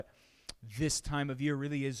this time of year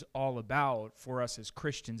really is all about for us as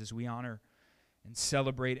Christians, as we honor and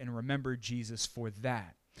celebrate and remember Jesus for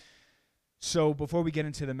that. So before we get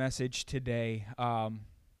into the message today, I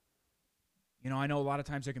know a lot of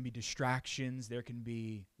times there can be distractions, there can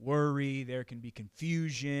be worry, there can be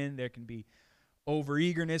confusion, there can be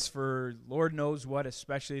over-eagerness for Lord knows what,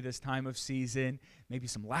 especially this time of season. Maybe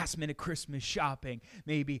some last-minute Christmas shopping.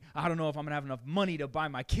 Maybe, I don't know if I'm going to have enough money to buy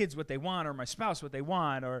my kids what they want or my spouse what they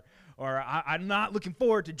want, or I'm not looking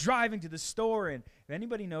forward to driving to the store. And if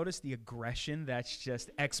anybody noticed the aggression that's just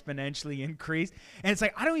exponentially increased? And it's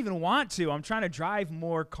like, I don't even want to. I'm trying to drive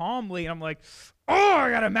more calmly, and I'm like, oh, I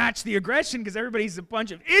got to match the aggression because everybody's a bunch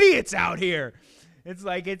of idiots out here. It's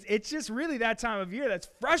like, it's just really that time of year that's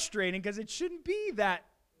frustrating because it shouldn't be that.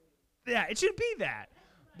 Yeah, it shouldn't be that.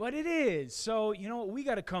 But it is. So, we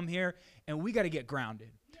got to come here and we got to get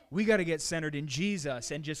grounded. We got to get centered in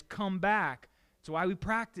Jesus and just come back. That's why we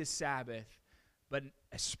practice Sabbath, but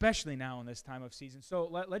especially now in this time of season. So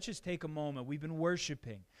let's just take a moment. We've been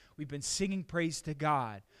worshiping. We've been singing praise to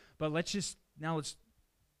God. But let's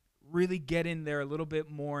really get in there a little bit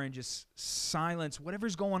more and just silence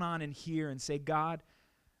whatever's going on in here and say, God,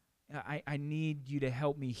 I need you to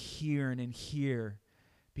help me here and in here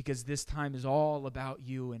because this time is all about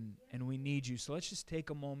you and we need you. So let's just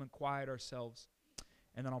take a moment, quiet ourselves,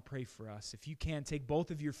 and then I'll pray for us. If you can, take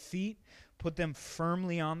both of your feet, put them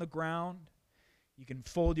firmly on the ground. You can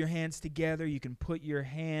fold your hands together. You can put your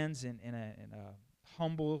hands in a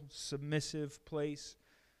humble, submissive place.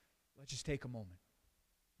 Let's just take a moment.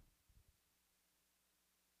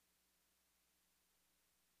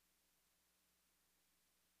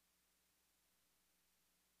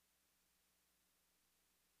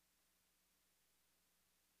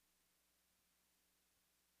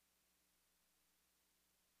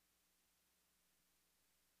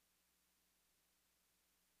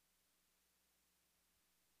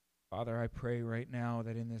 Father, I pray right now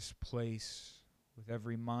that in this place, with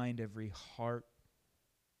every mind, every heart,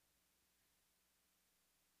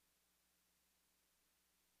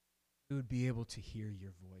 we would be able to hear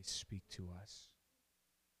your voice speak to us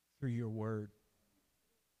through your word.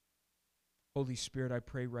 Holy Spirit, I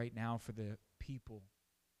pray right now for the people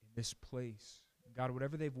in this place. God,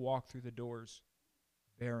 whatever they've walked through the doors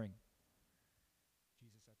bearing,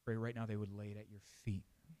 Jesus, I pray right now they would lay it at your feet.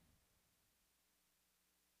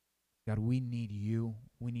 God, we need you.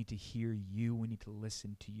 We need to hear you. We need to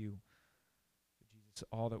listen to you. So Jesus,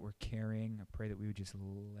 all that we're carrying, I pray that we would just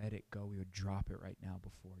let it go. We would drop it right now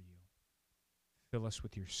before you. Fill us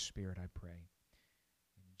with your Spirit, I pray.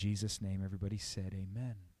 In Jesus' name, everybody said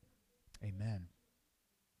amen. Amen.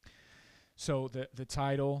 So the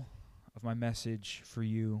title of my message for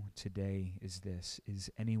you today is this: Is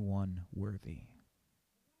anyone worthy?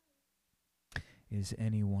 Is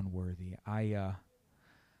anyone worthy? I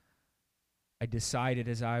decided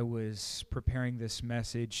as I was preparing this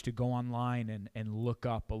message to go online and look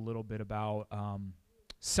up a little bit about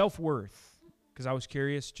self-worth, because I was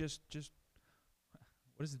curious. Just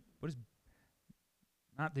what is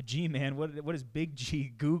not the G-man? What does Big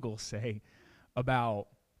G Google say about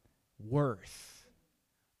worth?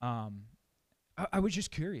 I was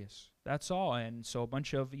just curious. That's all. And so a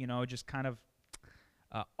bunch of just kind of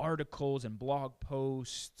articles and blog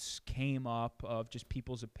posts came up of just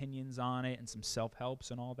people's opinions on it and some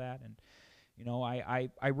self-helps and all that. And,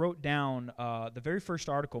 I wrote down the very first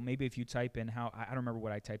article. Maybe if you type in I don't remember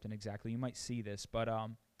what I typed in exactly. You might see this, but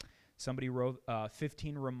somebody wrote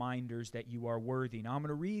 15 reminders that you are worthy. Now I'm going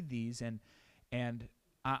to read these, and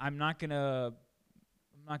I'm not going to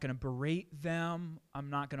berate them. I'm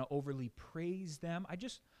not going to overly praise them.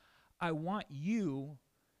 I want you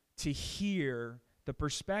to hear the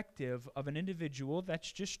perspective of an individual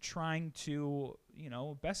that's just trying to,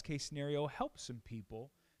 best case scenario, help some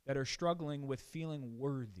people that are struggling with feeling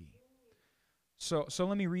worthy. So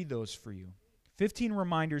let me read those for you. 15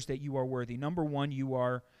 reminders that you are worthy. Number one, you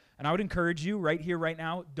are, and I would encourage you right here, right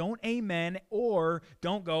now, don't amen or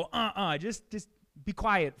don't go, just be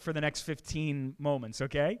quiet for the next 15 moments,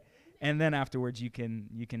 okay? And then afterwards you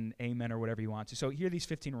can amen or whatever you want to. So here are these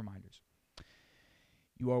 15 reminders.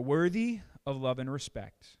 You are worthy of love and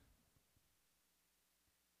respect.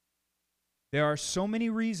 There are so many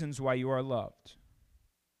reasons why you are loved.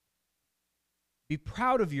 Be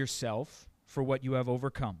proud of yourself for what you have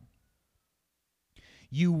overcome.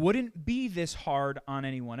 You wouldn't be this hard on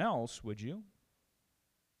anyone else, would you?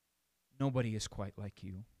 Nobody is quite like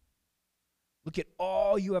you. Look at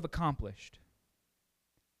all you have accomplished.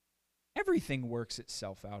 Everything works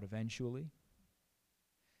itself out eventually.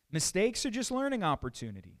 Mistakes are just learning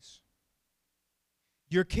opportunities.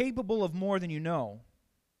 You're capable of more than you know.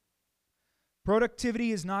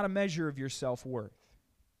 Productivity is not a measure of your self-worth.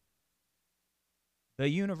 The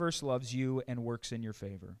universe loves you and works in your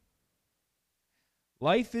favor.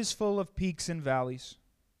 Life is full of peaks and valleys.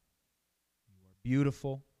 You are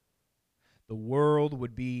beautiful. The world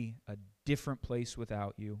would be a different place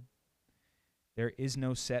without you. There is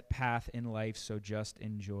no set path in life, so just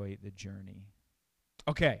enjoy the journey.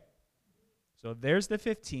 Okay, so there's the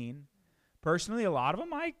 15. Personally, a lot of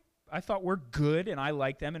them I thought were good, and I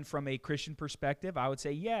like them, and from a Christian perspective, I would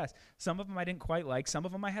say yes. Some of them I didn't quite like. Some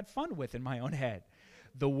of them I had fun with in my own head.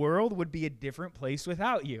 The world would be a different place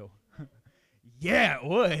without you. Yeah, it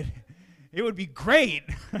would. It would be great.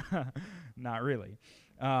 Not really.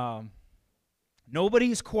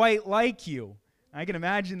 Nobody's quite like you. I can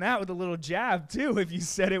imagine that with a little jab, too, if you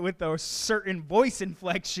said it with a certain voice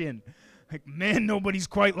inflection. Like, man, nobody's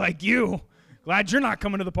quite like you. Glad you're not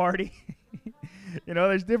coming to the party. You know,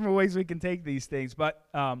 there's different ways we can take these things. But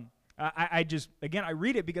I just, again, I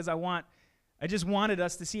read it because I just wanted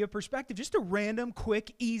us to see a perspective, just a random,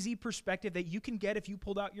 quick, easy perspective that you can get if you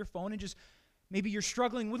pulled out your phone and just, maybe you're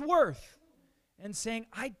struggling with worth and saying,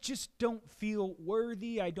 I just don't feel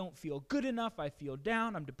worthy. I don't feel good enough. I feel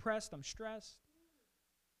down. I'm depressed. I'm stressed.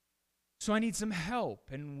 So I need some help.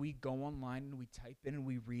 And we go online and we type in and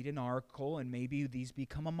we read an article, and maybe these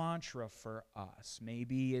become a mantra for us.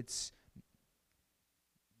 Maybe it's,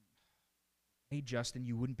 hey, Justin,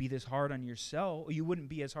 you wouldn't be this hard on yourself. You wouldn't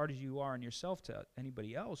be as hard as you are on yourself to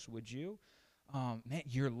anybody else, would you? Man,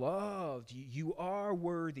 you're loved. You are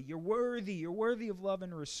worthy. You're worthy. You're worthy of love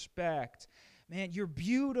and respect. Man, you're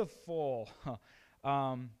beautiful.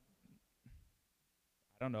 I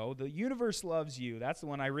don't know. The universe loves you. That's the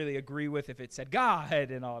one I really agree with if it said God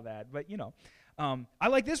and all that. But, you know, I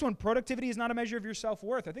like this one. Productivity is not a measure of your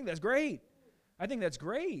self-worth. I think that's great. I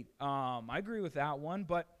I agree with that one.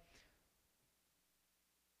 But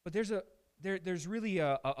there's really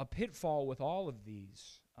a pitfall with all of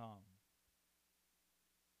these. You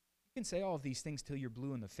can say all of these things till you're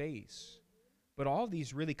blue in the face, but all of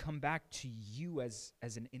these really come back to you as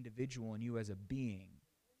an individual and you as a being.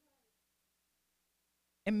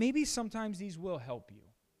 And maybe sometimes these will help you.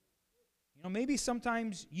 You know, maybe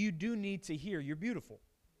sometimes you do need to hear you're beautiful.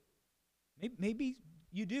 Maybe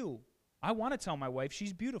you do. I want to tell my wife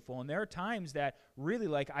she's beautiful, and there are times that really,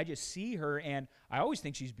 like, I just see her, and I always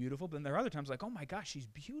think she's beautiful, but then there are other times like, oh my gosh, she's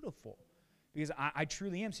beautiful. Because I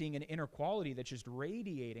truly am seeing an inner quality that's just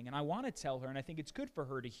radiating, and I want to tell her, and I think it's good for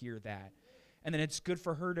her to hear that. And then it's good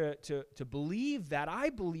for her to believe that.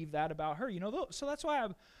 I believe that about her, you know. So that's why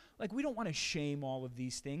we don't want to shame all of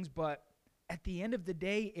these things, but at the end of the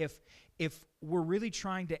day, if we're really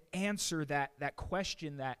trying to answer that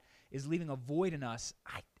question that is leaving a void in us,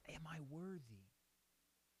 am I worthy?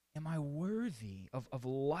 Am I worthy of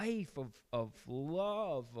life, of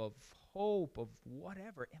love, of hope, of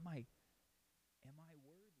whatever? Am I worthy?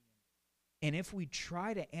 And if we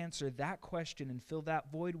try to answer that question and fill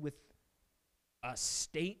that void with a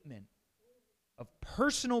statement of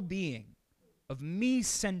personal being, of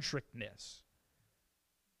me-centricness,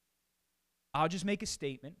 I'll just make a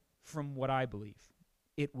statement from what I believe.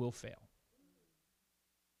 It will fail.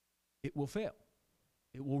 It will fail.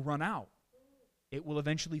 It will run out. It will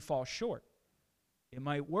eventually fall short. It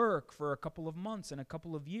might work for a couple of months and a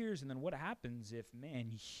couple of years, and then what happens if,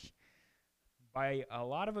 man, by a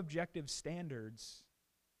lot of objective standards,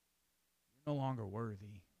 you're no longer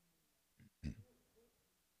worthy.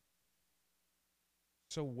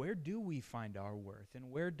 So where do we find our worth,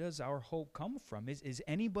 and where does our hope come from? Is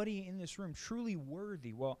anybody in this room truly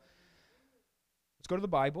worthy? Well, let's go to the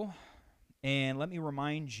Bible, and let me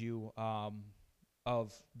remind you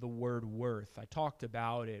of the word worth. I talked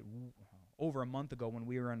about it over a month ago when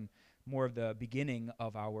we were in more of the beginning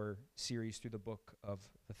of our series through the book of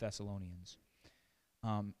the Thessalonians.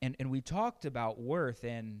 And we talked about worth,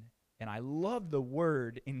 and I love the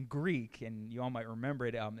word in Greek, and you all might remember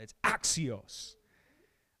it. It's axios.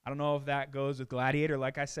 I don't know if that goes with Gladiator,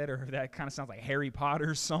 like I said, or if that kind of sounds like Harry Potter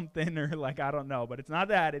or something, or like, I don't know. But it's not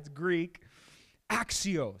that. It's Greek.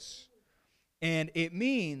 Axios. And it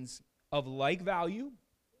means of like value,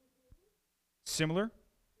 similar,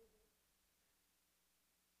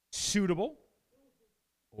 suitable,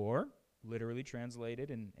 or literally translated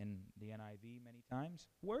in the NIV many times,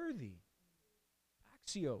 worthy.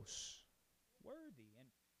 Axios. Worthy.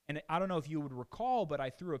 And I don't know if you would recall, but I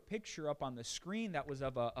threw a picture up on the screen that was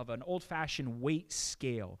of an old-fashioned weight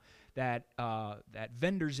scale that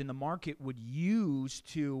vendors in the market would use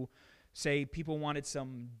to say people wanted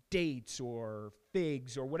some dates or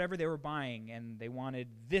figs or whatever they were buying, and they wanted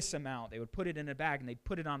this amount. They would put it in a bag, and they'd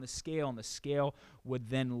put it on the scale, and the scale would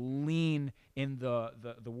then lean in the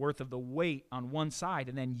worth of the weight on one side,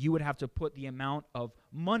 and then you would have to put the amount of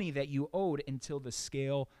money that you owed until the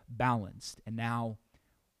scale balanced. And now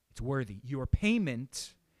it's worthy. Your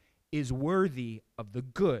payment is worthy of the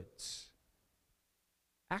goods.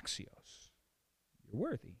 Axios. You're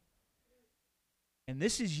worthy. And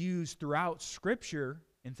this is used throughout Scripture.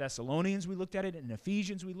 In Thessalonians, we looked at it. In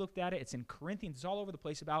Ephesians, we looked at it. It's in Corinthians. It's all over the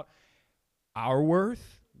place about our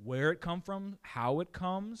worth, where it comes from, how it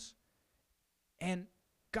comes, and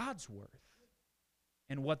God's worth,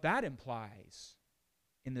 and what that implies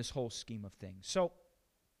in this whole scheme of things. So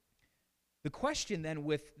the question then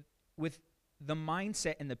with the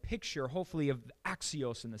mindset and the picture, hopefully, of the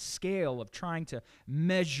axios and the scale of trying to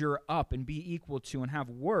measure up and be equal to and have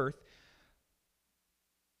worth,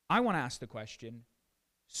 I want to ask the question,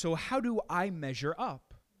 so how do I measure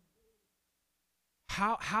up?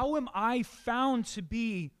 How am I found to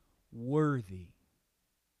be worthy,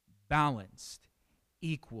 balanced,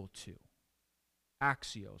 equal to?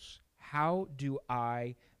 Axios. How do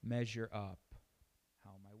I measure up?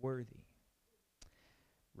 How am I worthy?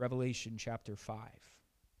 Revelation chapter 5. I'm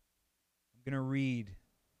going to read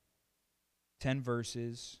 10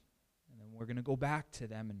 verses, and then we're going to go back to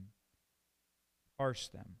them and parse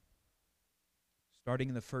them. Starting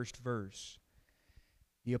in the first verse,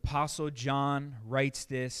 the Apostle John writes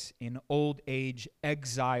this in old age,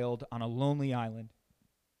 exiled on a lonely island.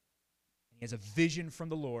 He has a vision from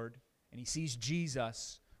the Lord, and he sees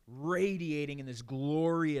Jesus radiating in this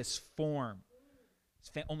glorious form.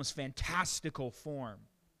 It's almost fantastical form.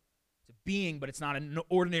 It's a being, but it's not an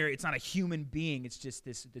ordinary, it's not a human being. It's just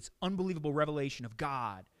this unbelievable revelation of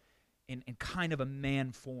God in kind of a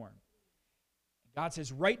man form. God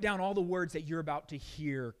says, write down all the words that you're about to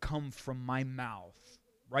hear come from my mouth.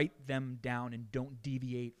 Write them down and don't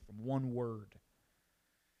deviate from one word.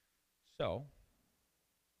 So,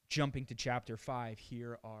 jumping to chapter 5,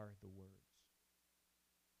 here are the words.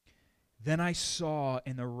 Then I saw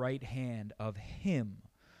in the right hand of him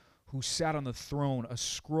who sat on the throne a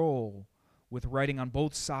scroll with writing on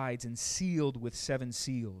both sides and sealed with 7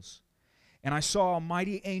 seals. And I saw a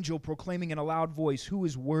mighty angel proclaiming in a loud voice, who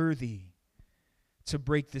is worthy to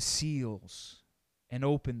break the seals and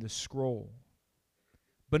open the scroll?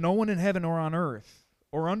 But no one in heaven or on earth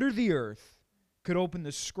or under the earth could open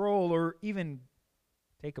the scroll or even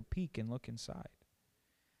take a peek and look inside.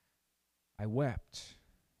 I wept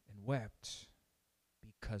and wept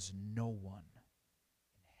because no one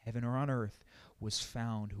in heaven or on earth was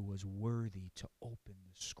found who was worthy to open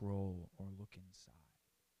the scroll or look inside.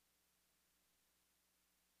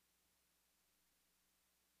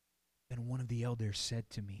 Then one of the elders said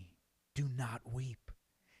to me, do not weep.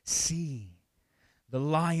 See, the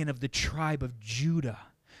Lion of the tribe of Judah,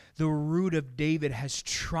 the Root of David, has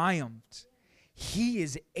triumphed. He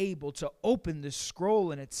is able to open the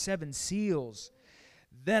scroll and its 7 seals.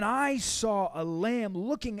 Then I saw a lamb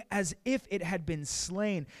looking as if it had been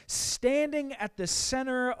slain, standing at the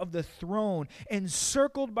center of the throne,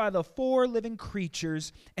 encircled by the 4 living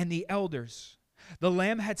creatures and the elders. The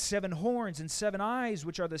Lamb had 7 horns and 7 eyes,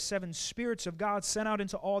 which are the 7 spirits of God sent out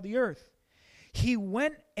into all the earth. He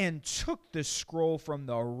went and took the scroll from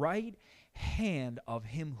the right hand of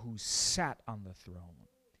him who sat on the throne.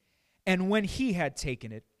 And when he had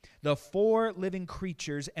taken it, the 4 living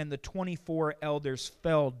creatures and the 24 elders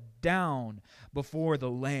fell down before the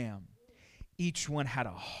Lamb. Each one had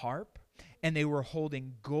a harp, and they were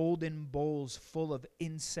holding golden bowls full of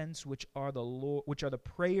incense, which are the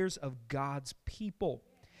prayers of God's people.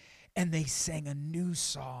 And they sang a new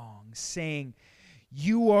song, saying,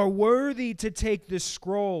 you are worthy to take this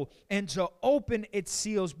scroll and to open its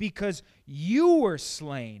seals, because you were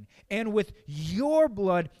slain, and with your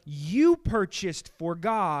blood you purchased for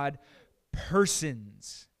God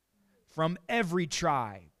persons from every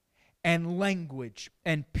tribe and language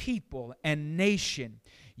and people and nation.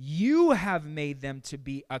 You have made them to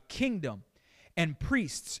be a kingdom and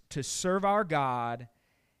priests to serve our God,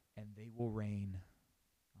 and they will reign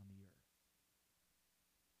on the earth.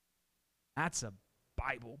 That's a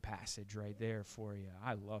Bible passage right there for you.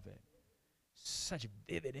 I love it. Such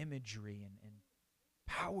vivid imagery and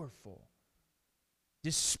powerful.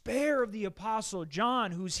 Despair of the Apostle John,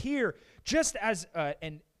 who's here just as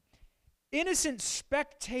an innocent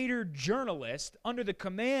spectator journalist under the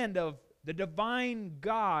command of the divine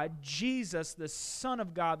God, Jesus, the Son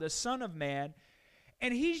of God, the Son of Man,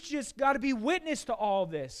 and he's just got to be witness to all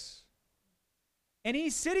this. And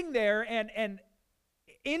he's sitting there and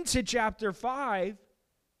into chapter 5,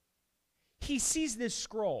 he sees this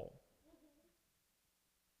scroll.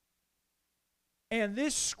 And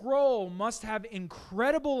this scroll must have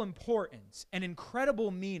incredible importance and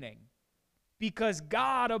incredible meaning because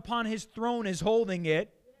God upon his throne is holding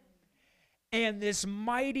it. And this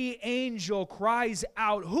mighty angel cries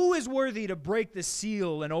out, "Who is worthy to break the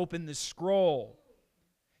seal and open the scroll?"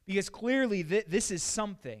 Because clearly this is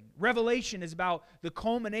something. Revelation is about the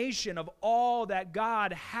culmination of all that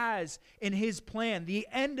God has in his plan, the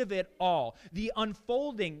end of it all, the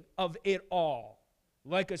unfolding of it all,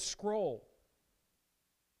 like a scroll.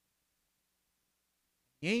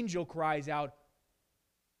 The angel cries out,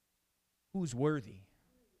 "Who's worthy?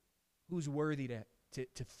 Who's worthy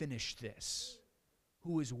to finish this?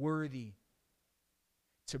 Who is worthy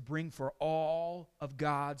to bring for all of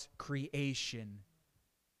God's creation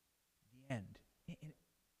the end?"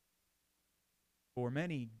 For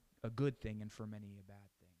many, a good thing, and for many, a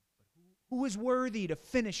bad thing. But who is worthy to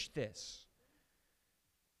finish this?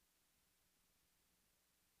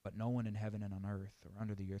 But no one in heaven and on earth or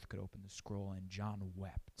under the earth could open the scroll, and John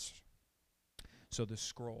wept. So the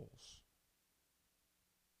scrolls.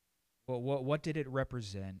 Well, what did it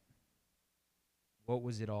represent? What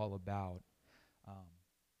was it all about?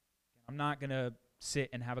 I'm not going to sit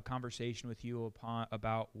and have a conversation with you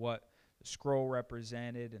about what the scroll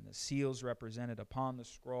represented and the seals represented upon the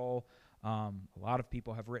scroll. A lot of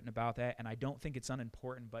people have written about that, and I don't think it's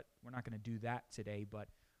unimportant, but we're not going to do that today. But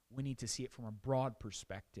we need to see it from a broad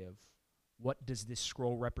perspective. What does this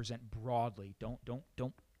scroll represent broadly? Don't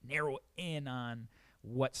narrow in on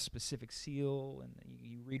what specific seal, and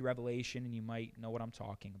you read Revelation and you might know what I'm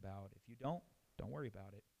talking about. If you don't worry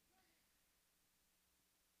about it.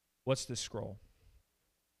 What's the scroll?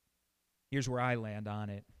 Here's where I land on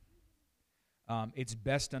it. It's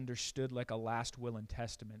best understood like a last will and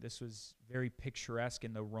testament. This was very picturesque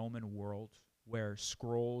in the Roman world, where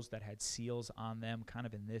scrolls that had seals on them, kind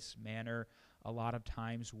of in this manner, a lot of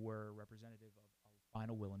times were representative of a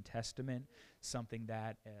final will and testament, something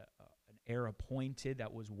that an heir appointed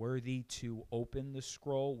that was worthy to open the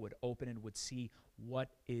scroll would open and would see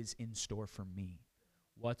what is in store for me,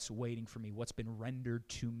 what's waiting for me, what's been rendered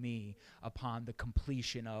to me upon the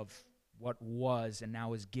completion of what was and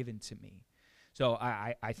now is given to me. So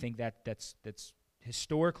I think that's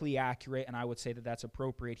historically accurate, and I would say that that's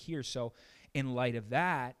appropriate here. So in light of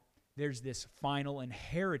that, there's this final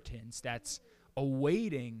inheritance that's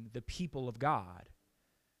awaiting the people of God,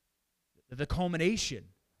 the culmination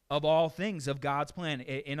of all things of God's plan.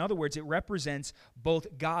 In other words, it represents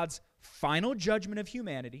both God's final judgment of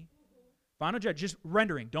humanity, final judgment, just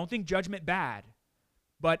rendering. Don't think judgment bad,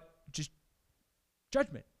 but just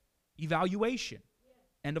judgment, evaluation,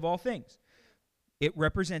 end of all things. It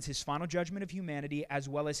represents his final judgment of humanity as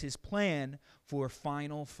well as his plan for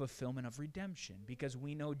final fulfillment of redemption, because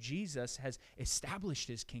we know Jesus has established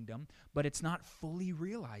his kingdom, but it's not fully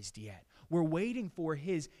realized yet. We're waiting for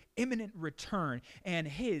his imminent return and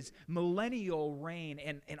his millennial reign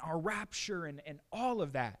and our rapture and all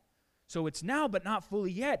of that. So it's now, but not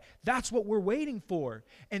fully yet. That's what we're waiting for.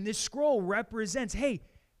 And this scroll represents, hey,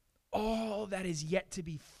 all that is yet to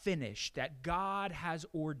be finished, that God has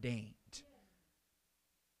ordained.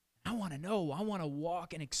 I want to know. I want to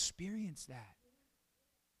walk and experience that.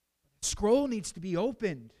 The scroll needs to be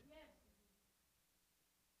opened.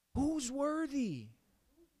 Who's worthy?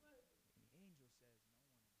 The angel says no one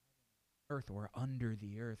in earth or under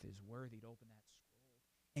the earth is worthy to open that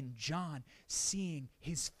scroll. And John, seeing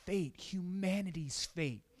his fate, humanity's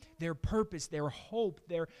fate, their purpose, their hope,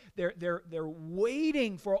 they're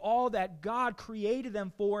waiting for all that God created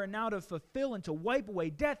them for and now to fulfill and to wipe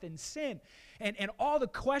away death and sin. And all the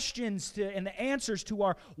questions and the answers to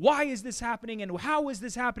our why is this happening and how is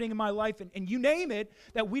this happening in my life and you name it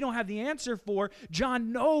that we don't have the answer for,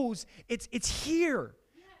 John knows it's here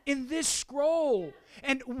in this scroll.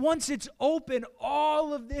 And once it's open,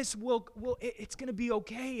 all of this it's going to be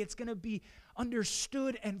okay. It's going to be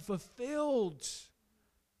understood and fulfilled.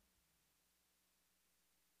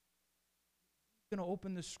 Going to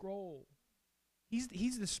open the scroll.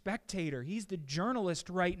 He's the spectator. He's the journalist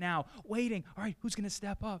right now, waiting. All right, who's going to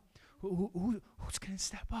step up? Who's going to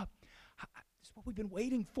step up? It's what we've been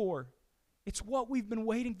waiting for. It's what we've been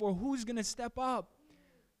waiting for. Who's going to step up?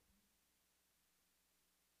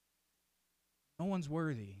 No one's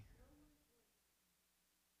worthy.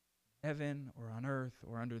 Heaven or on earth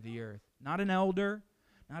or under the earth. Not an elder,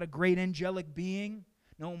 not a great angelic being.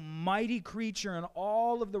 No mighty creature in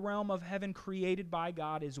all of the realm of heaven created by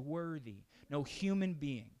God is worthy. No human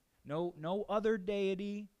being. No other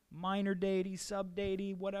deity, minor deity,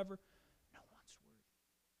 sub-deity, whatever. No one's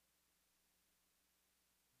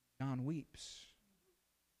worthy. John weeps.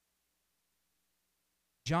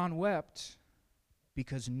 John wept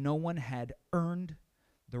because no one had earned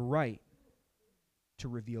the right to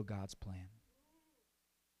reveal God's plan.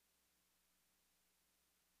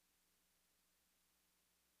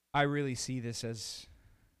 I really see this as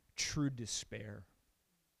true despair.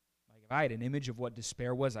 Like if I had an image of what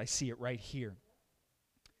despair was, I see it right here.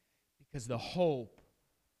 Because the hope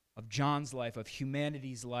of John's life, of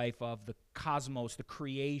humanity's life, of the cosmos, the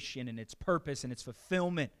creation and its purpose and its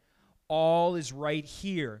fulfillment, all is right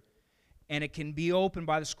here. And it can be opened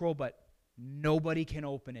by the scroll, but nobody can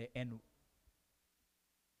open it. And there's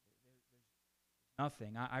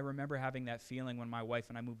nothing. I remember having that feeling when my wife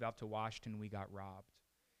and I moved out to Washington, we got robbed.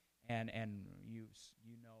 And you know, some of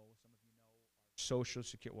you know, our social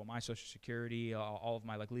security, well, my social security, all of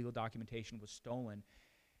my legal documentation was stolen.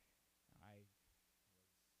 I was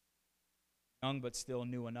young but still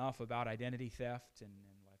knew enough about identity theft and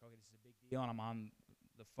like, okay, this is a big deal. And I'm on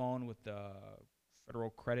the phone with the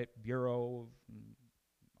Federal Credit Bureau and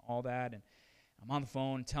all that. And I'm on the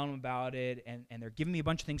phone telling them about it. And they're giving me a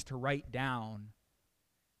bunch of things to write down.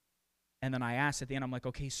 And then I asked at the end, I'm like,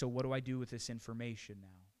 okay, so what do I do with this information now?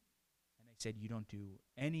 Said you don't do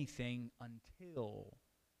anything until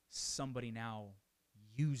somebody now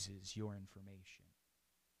uses your information.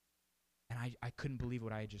 And I couldn't believe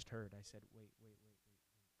what I had just heard. I said, wait.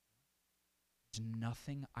 There's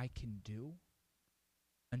nothing I can do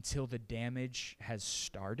until the damage has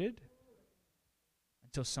started?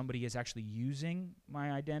 Until somebody is actually using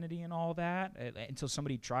my identity and all that? Until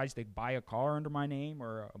somebody tries to buy a car under my name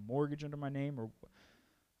or a mortgage under my name? Or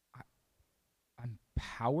I'm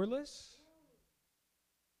powerless?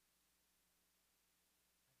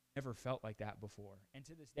 Never felt like that before. And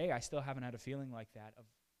to this day, I still haven't had a feeling like that.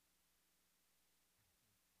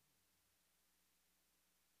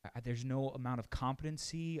 There's no amount of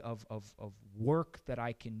competency, of work that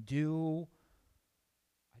I can do.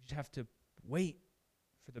 I just have to wait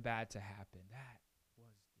for the bad to happen. That was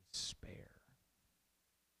despair.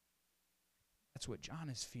 That's what John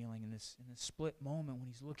is feeling in this split moment when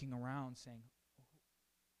he's looking around saying, who's going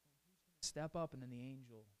to step up? And then the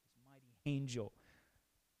angel, this mighty angel,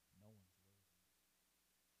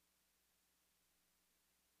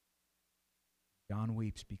 John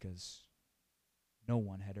weeps because no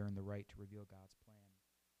one had earned the right to reveal God's plan.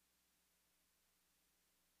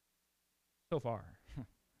 So far,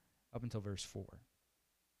 up until verse 4. Verse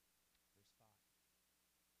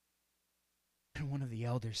 5. And one of the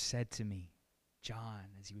elders said to me, John,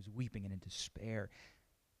 as he was weeping and in despair,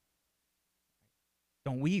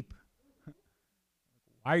 don't weep.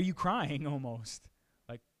 Why are you crying almost?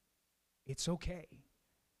 Like, it's okay.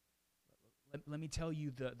 Let me tell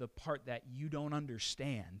you the part that you don't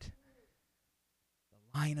understand.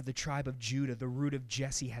 The Lion of the tribe of Judah, the root of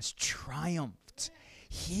Jesse, has triumphed.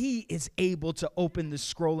 He is able to open the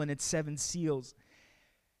scroll and its 7 seals.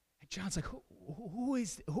 And John's like, who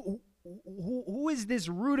is this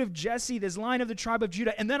root of Jesse, this Lion of the tribe of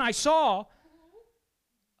Judah? And then I saw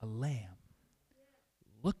a lamb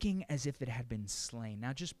looking as if it had been slain.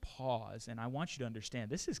 Now just pause, and I want you to understand,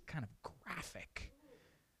 this is kind of graphic.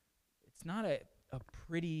 It's not a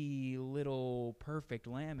pretty little perfect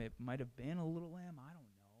lamb. It might have been a little lamb. I don't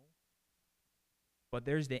know. But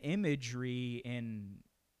there's the imagery in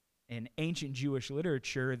ancient Jewish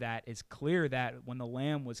literature that is clear that when the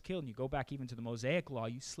lamb was killed, and you go back even to the Mosaic law,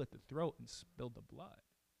 you slit the throat and spilled the blood.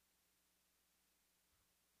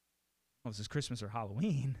 Well, this is Christmas or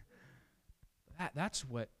Halloween. That's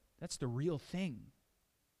the real thing.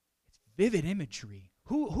 It's vivid imagery.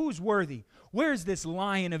 Who's worthy? Where's this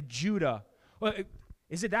Lion of Judah? Well,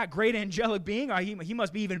 is it that great angelic being? He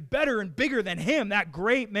must be even better and bigger than him, that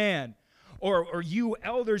great man. Or you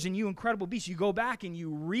elders and you incredible beasts, you go back and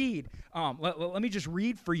you read. Let me just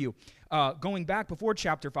read for you. Going back before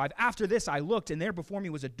chapter 5. After this I looked, and there before me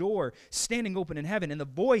was a door standing open in heaven. And the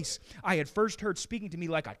voice I had first heard speaking to me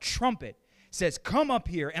like a trumpet says, come up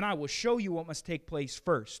here, and I will show you what must take place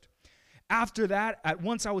first. After that, at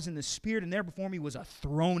once I was in the Spirit, and there before me was a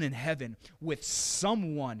throne in heaven with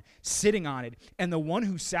someone sitting on it. And the one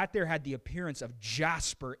who sat there had the appearance of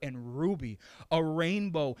jasper and ruby. A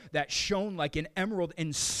rainbow that shone like an emerald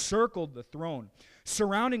encircled the throne.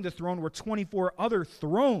 Surrounding the throne were 24 other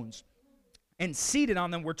thrones. And seated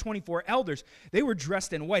on them were 24 elders. They were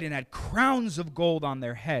dressed in white and had crowns of gold on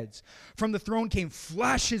their heads. From the throne came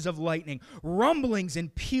flashes of lightning, rumblings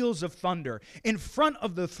and peals of thunder. In front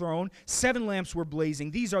of the throne, 7 lamps were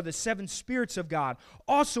blazing. These are the 7 spirits of God.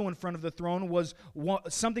 Also in front of the throne was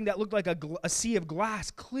something that looked like a sea of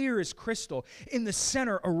glass, clear as crystal. In the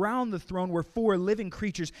center, around the throne, were 4 living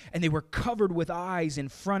creatures, and they were covered with eyes in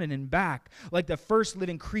front and in back. Like the first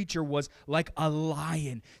living creature was like a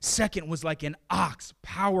lion. Second was like an ox,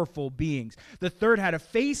 powerful beings. The third had a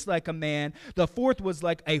face like a man. The fourth was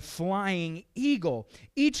like a flying eagle.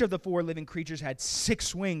 Each of the 4 living creatures had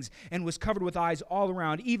 6 wings and was covered with eyes all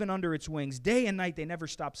around, even under its wings. Day and night they never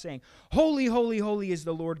stopped saying, "Holy, holy, holy is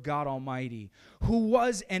the Lord God Almighty, who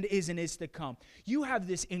was and is to come." You have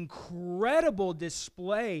this incredible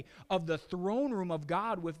display of the throne room of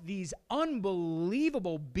God with these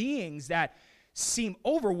unbelievable beings that seem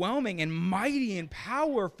overwhelming and mighty and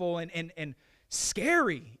powerful and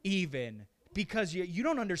scary even, because you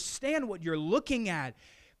don't understand what you're looking at.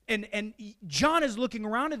 And John is looking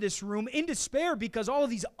around at this room in despair because all of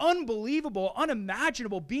these unbelievable,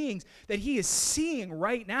 unimaginable beings that he is seeing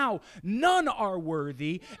right now, none are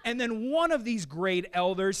worthy. And then one of these great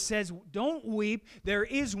elders says, "Don't weep, there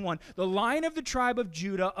is one, the Lion of the tribe of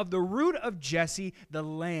Judah, of the root of Jesse, the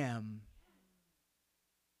Lamb."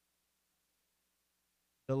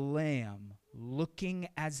 The Lamb, looking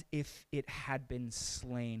as if it had been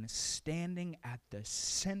slain, standing at the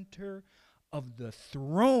center of the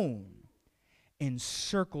throne,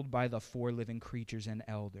 encircled by the 4 living creatures and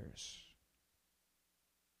elders.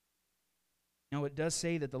 Now it does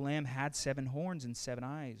say that the Lamb had 7 horns and 7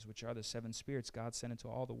 eyes, which are the 7 spirits God sent into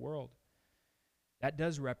all the world. That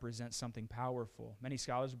does represent something powerful. Many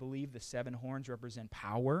scholars believe the 7 horns represent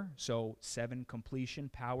power, so 7, completion,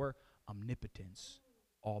 power, omnipotence,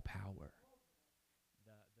 all power.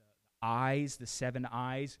 The eyes, the 7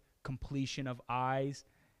 eyes, completion of eyes,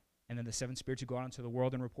 and then the 7 spirits who go out into the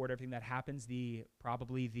world and report everything that happens,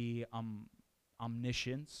 probably the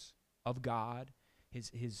omniscience of God,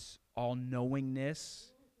 his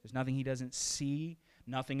all-knowingness. There's nothing he doesn't see.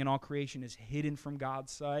 Nothing in all creation is hidden from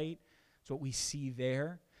God's sight. That's what we see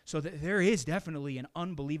there. So there is definitely an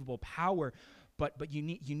unbelievable power, but you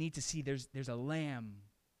need to see there's a lamb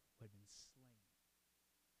who had been slain.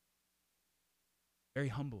 Very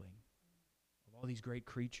humbling of all these great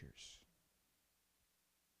creatures.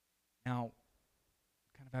 Now,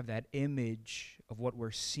 kind of have that image of what we're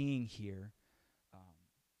seeing here.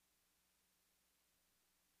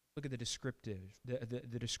 Look at the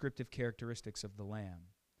descriptive characteristics of the Lamb.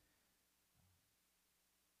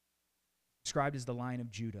 Described as the Lion of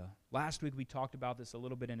Judah. Last week we talked about this a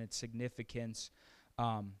little bit in its significance,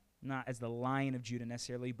 not as the Lion of Judah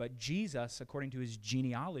necessarily, but Jesus, according to his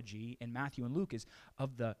genealogy in Matthew and Luke, is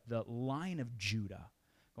of the line of Judah.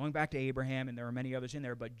 Going back to Abraham, and there are many others in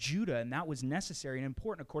there, but Judah, and that was necessary and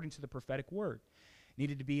important according to the prophetic word.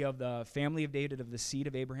 Needed to be of the family of David, of the seed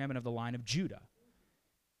of Abraham, and of the line of Judah.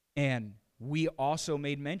 And we also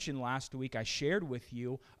made mention last week, I shared with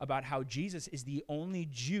you about how Jesus is the only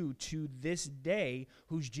Jew to this day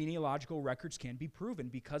whose genealogical records can be proven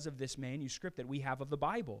because of this manuscript that we have of the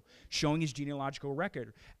Bible, showing his genealogical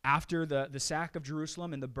record. After the sack of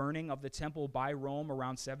Jerusalem and the burning of the temple by Rome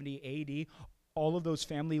around 70 A.D., all of those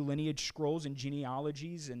family lineage scrolls and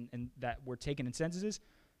genealogies and that were taken in censuses,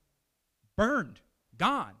 burned,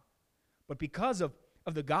 gone. But because of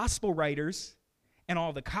the gospel writers and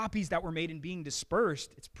all the copies that were made and being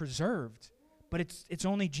dispersed, it's preserved. But it's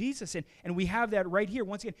only Jesus. And we have that right here.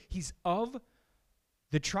 Once again, he's of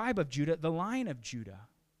the tribe of Judah, the Lion of Judah.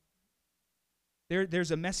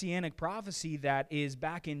 There's a messianic prophecy that is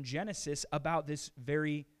back in Genesis about this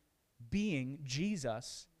very being,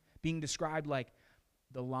 Jesus, being described like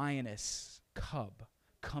the lioness cub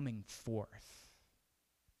coming forth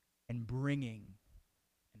and bringing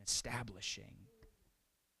and establishing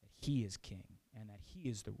that he is king and that he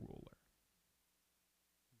is the ruler.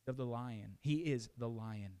 He's of the lion. He is the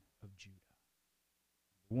Lion of Judah.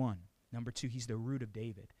 One. Number 2, he's the root of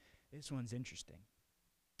David. This one's interesting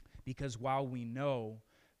because while we know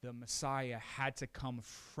the Messiah had to come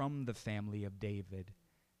from the family of David,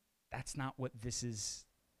 that's not what this is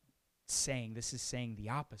saying. This is saying the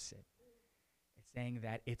opposite. It's saying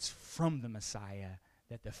that it's from the Messiah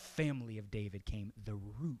that the family of David came, the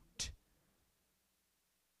root.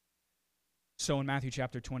 So in Matthew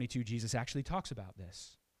chapter 22, Jesus actually talks about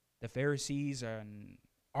this. The Pharisees are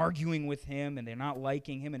arguing with him, and they're not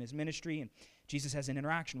liking him and his ministry, and Jesus has an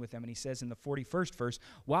interaction with them, and he says in the 41st verse,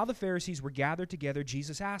 while the Pharisees were gathered together,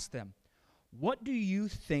 Jesus asked them, "What do you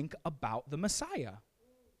think about the Messiah?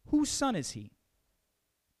 Whose son is he?"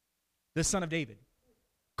 the son of David.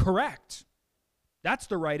 Correct. That's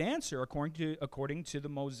the right answer according to the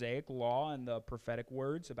Mosaic law and the prophetic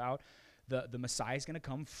words about the Messiah is going to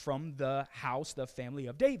come from the house, the family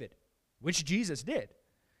of David, which Jesus did.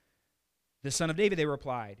 The son of David, they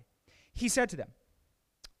replied. He said to them,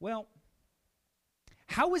 well,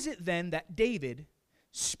 how is it then that David,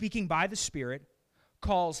 speaking by the Spirit,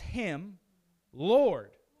 calls him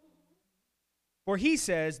Lord? For he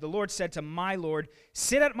says, the Lord said to my Lord,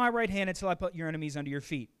 sit at my right hand until I put your enemies under your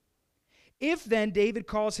feet. If then David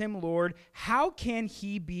calls him Lord, how can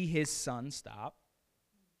he be his son? Stop.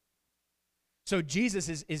 So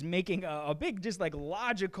Jesus is making a big, just like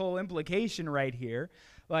logical implication right here.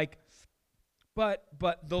 Like, but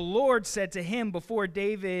the Lord said to him before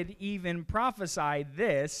David even prophesied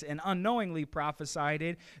this and unknowingly prophesied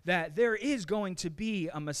it, that there is going to be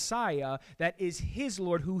a Messiah that is his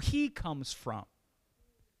Lord who he comes from.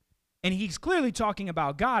 And he's clearly talking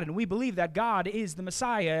about God, and we believe that God is the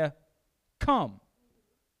Messiah come.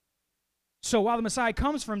 So while the Messiah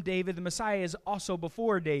comes from David, the Messiah is also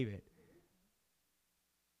before David.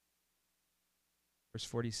 Verse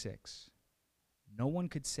 46. No one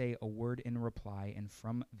could say a word in reply, and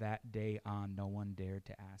from that day on, no one dared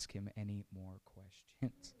to ask him any more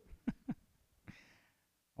questions. I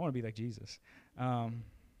want to be like Jesus.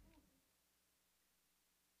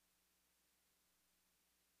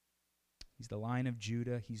 He's the Lion of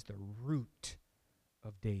Judah. He's the root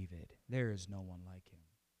of David. There is no one like him.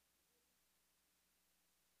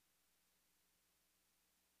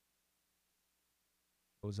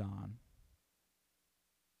 Goes on.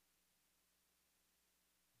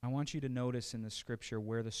 I want you to notice in the scripture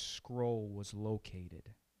where the scroll was located.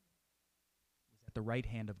 It was at the right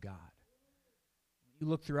hand of God. When you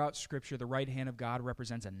look throughout scripture, the right hand of God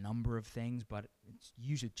represents a number of things, but it's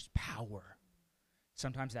usually just power.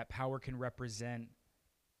 Sometimes that power can represent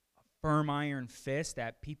a firm iron fist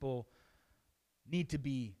that people need to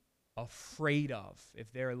be afraid of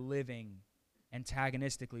if they're living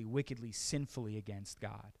antagonistically, wickedly, sinfully against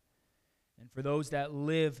God. And for those that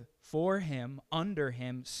live for him, under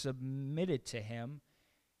him, submitted to him,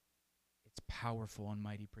 it's powerful and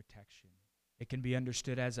mighty protection. It can be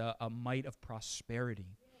understood as a might of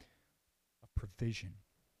prosperity, of provision.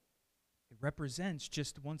 It represents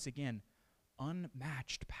just, once again,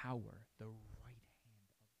 unmatched power, the right hand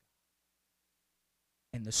of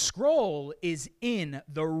God. And the scroll is in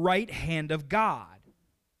the right hand of God.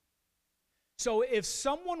 So if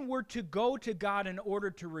someone were to go to God in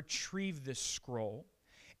order to retrieve this scroll,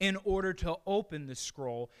 in order to open the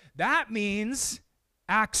scroll, that means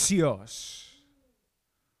axios.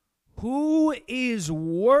 Who is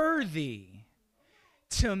worthy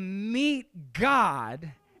to meet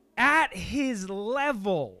God at his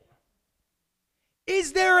level?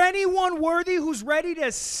 Is there anyone worthy who's ready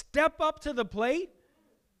to step up to the plate?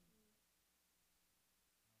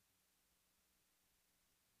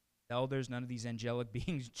 Elders, none of these angelic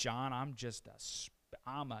beings. John,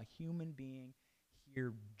 I'm a human being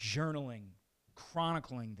here journaling,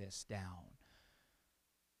 chronicling this down.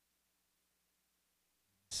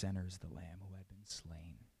 Center is the Lamb who had been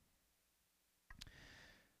slain.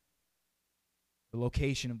 The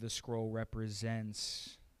location of the scroll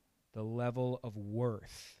represents the level of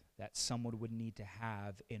worth that someone would need to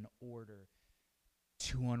have in order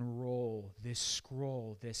to unroll this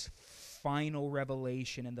scroll, this final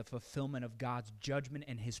revelation and the fulfillment of God's judgment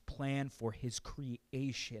and his plan for his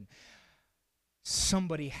creation.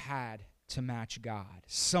 Somebody had to match God.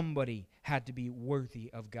 Somebody had to be worthy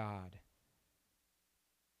of God. It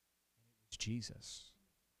was Jesus,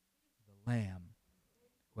 the Lamb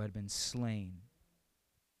who had been slain.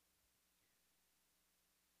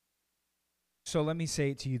 So let me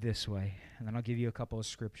say it to you this way, and then I'll give you a couple of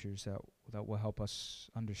scriptures that will help us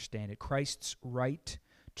understand it. Christ's right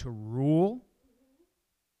to rule,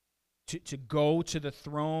 to go to the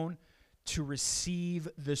throne, to receive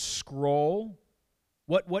the scroll.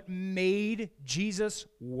 What made Jesus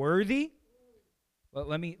worthy? Well,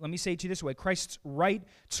 let me say it to you this way. Christ's right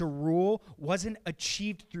to rule wasn't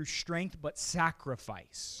achieved through strength, but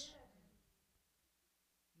sacrifice.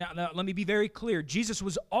 Now, let me be very clear. Jesus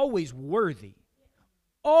was always worthy.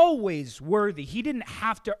 Always worthy. He didn't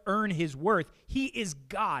have to earn his worth. He is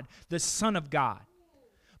God, the Son of God.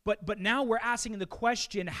 But now we're asking the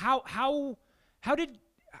question, how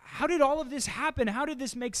did all of this happen? How did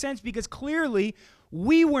this make sense? Because clearly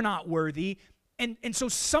we were not worthy, and so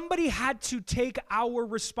somebody had to take our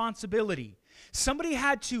responsibility. Somebody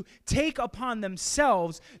had to take upon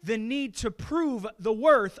themselves the need to prove the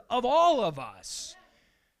worth of all of us.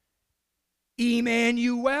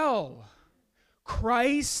 Emmanuel,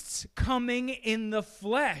 Christ's coming in the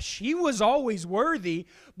flesh. He was always worthy,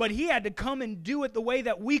 but he had to come and do it the way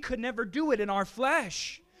that we could never do it in our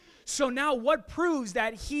flesh. So now what proves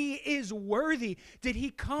that he is worthy? Did he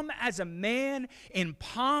come as a man in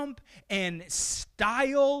pomp and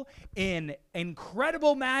style, in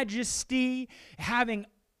incredible majesty, having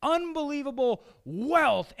unbelievable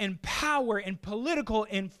wealth and power and political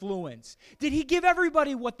influence? Did he give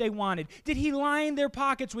everybody what they wanted? Did he line their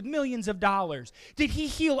pockets with millions of dollars? Did he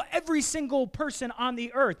heal every single person on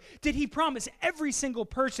the earth? Did he promise every single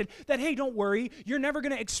person that, hey, don't worry, you're never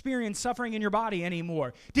going to experience suffering in your body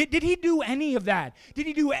anymore? Did he do any of that? Did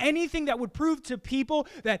he do anything that would prove to people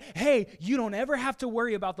that, hey, you don't ever have to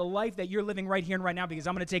worry about the life that you're living right here and right now because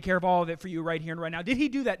I'm going to take care of all of it for you right here and right now? Did he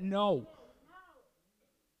do that? No.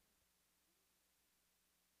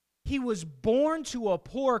 He was born to a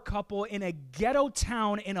poor couple in a ghetto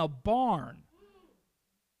town in a barn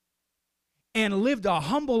and lived a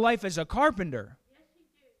humble life as a carpenter.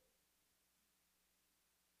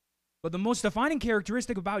 But the most defining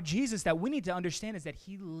characteristic about Jesus that we need to understand is that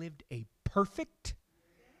he lived a perfect,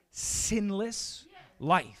 sinless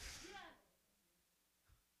life.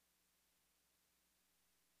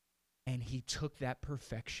 And he took that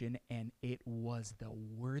perfection, and it was the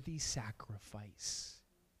worthy sacrifice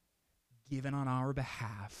given on our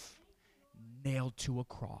behalf, nailed to a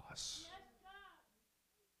cross.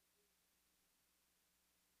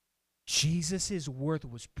 Jesus' worth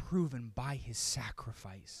was proven by his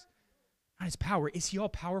sacrifice, not his power. Is he all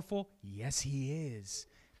powerful? Yes, he is.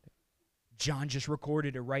 John just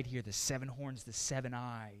recorded it right here, the 7 horns, the 7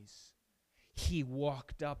 eyes. He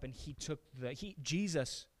walked up and he took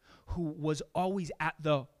Jesus, who was always at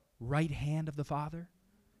the right hand of the Father,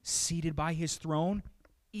 seated by his throne,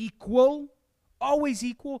 equal, always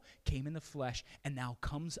equal, came in the flesh and now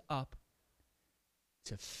comes up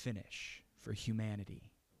to finish for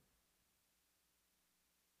humanity.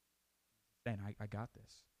 Saying, I got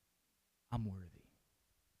this. I'm worthy.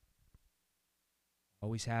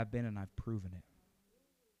 Always have been, and I've proven it.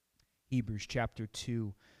 Hebrews chapter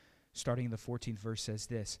 2, starting in the 14th verse, says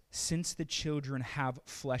this: since the children have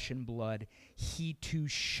flesh and blood, he too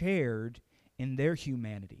shared in their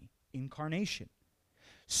humanity, incarnation,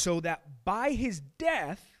 so that by his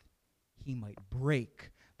death he might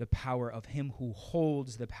break the power of him who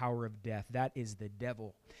holds the power of death, that is the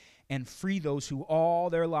devil, and free those who all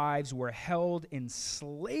their lives were held in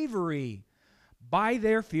slavery by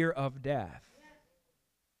their fear of death.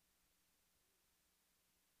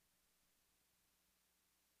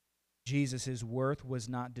 Jesus' worth was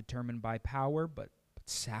not determined by power, but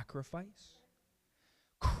sacrifice.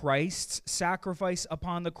 Christ's sacrifice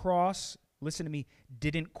upon the cross, listen to me,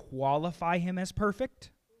 didn't qualify him as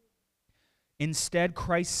perfect. Instead,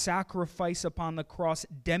 Christ's sacrifice upon the cross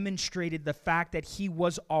demonstrated the fact that he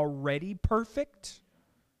was already perfect.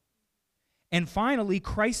 And finally,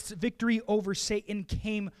 Christ's victory over Satan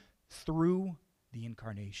came through the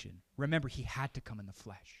incarnation. Remember, he had to come in the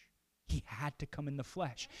flesh. He had to come in the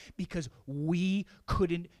flesh because we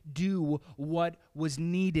couldn't do what was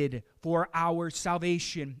needed for our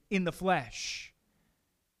salvation in the flesh.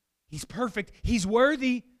 He's perfect. He's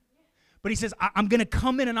worthy. But he says, I'm going to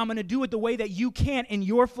come in and I'm going to do it the way that you can't, in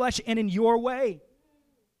your flesh and in your way.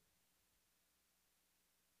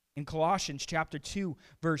 In Colossians chapter 2,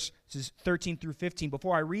 verses 13 through 15,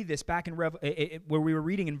 before I read this, back in where we were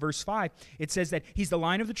reading in verse 5, it says that he's the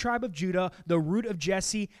Lion of the tribe of Judah, the root of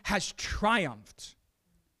Jesse, has triumphed.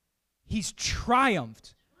 He's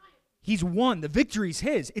triumphed. He's won. The victory's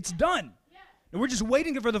his. It's done. And we're just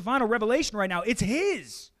waiting for the final revelation right now. It's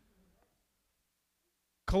his.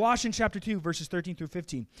 Colossians chapter 2, verses 13 through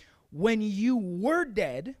 15. When you were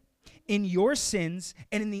dead in your sins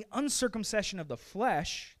and in the uncircumcision of the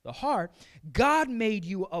flesh, the heart, God made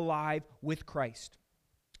you alive with Christ.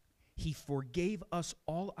 He forgave us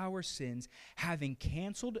all our sins, having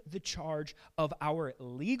canceled the charge of our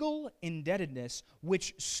legal indebtedness,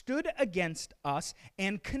 which stood against us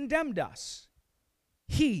and condemned us.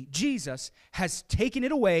 He, Jesus, has taken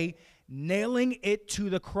it away, nailing it to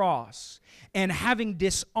the cross. And having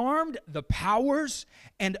disarmed the powers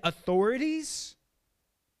and authorities,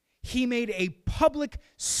 he made a public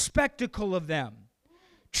spectacle of them,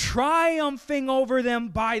 triumphing over them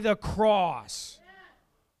by the cross.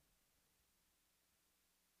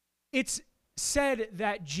 It's said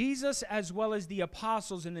that Jesus, as well as the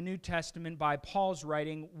apostles in the New Testament by Paul's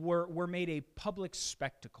writing, were made a public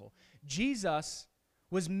spectacle. Jesus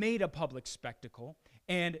was made a public spectacle,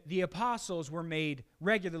 and the apostles were made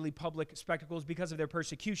regularly public spectacles because of their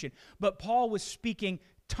persecution. But Paul was speaking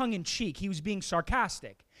tongue-in-cheek. He was being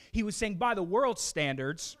sarcastic. He was saying, by the world's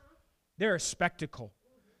standards, They're a spectacle.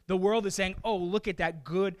 The world is saying, oh, look at that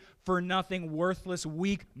good-for-nothing, worthless,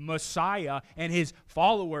 weak Messiah and his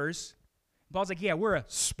followers. Paul's like, yeah, we're a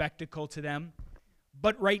spectacle to them.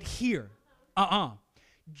 But right here,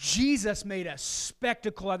 Jesus made a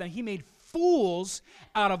spectacle of them. He made fools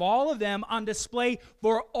out of all of them on display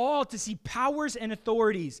for all to see. Powers and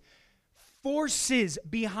authorities, forces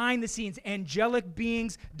behind the scenes, angelic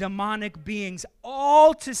beings, demonic beings,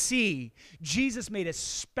 all to see. Jesus made a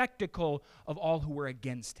spectacle of all who were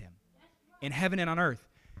against him in heaven and on earth.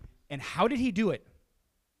 And how did he do it?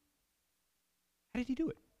 How did he do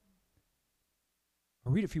it?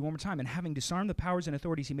 I'll read it for you one more time. And having disarmed the powers and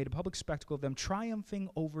authorities, he made a public spectacle of them, triumphing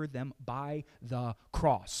over them by the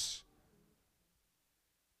cross.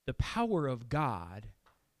 The power of God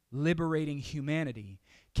liberating humanity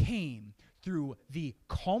came through the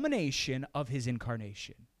culmination of his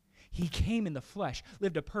incarnation. He came in the flesh,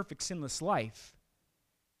 lived a perfect, sinless life.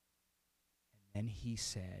 And then he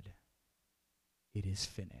said, it is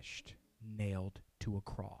finished, nailed to a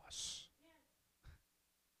cross.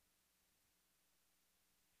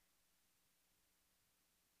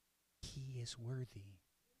 He is worthy.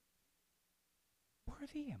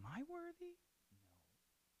 Worthy? Am I worthy?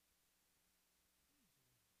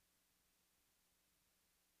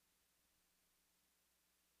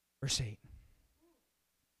 Verse 8.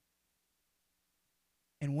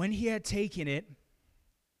 And when he had taken it,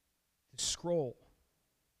 the scroll,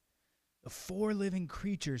 the 4 living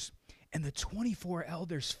creatures and the 24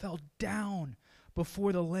 elders fell down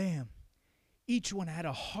before the Lamb. Each one had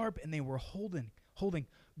a harp, and they were holding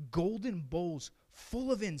golden bowls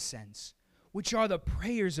full of incense, which are the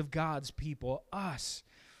prayers of God's people, us.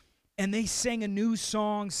 And they sang a new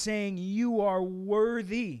song, saying, you are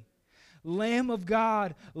worthy, Lamb of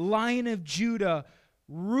God, Lion of Judah,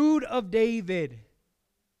 Root of David.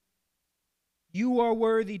 You are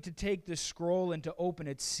worthy to take the scroll and to open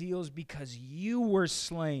its seals, because you were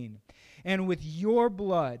slain. And with your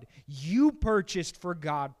blood, you purchased for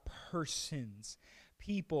God persons,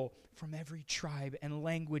 people from every tribe and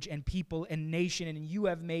language and people and nation. And you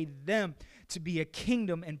have made them to be a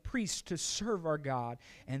kingdom and priests to serve our God,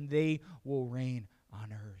 and they will reign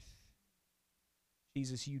on earth.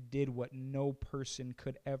 Jesus, you did what no person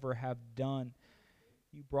could ever have done.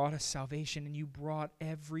 You brought us salvation, and you brought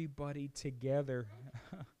everybody together.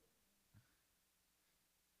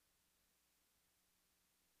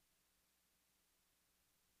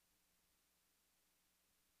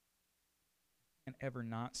 And ever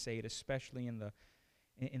not say it, especially in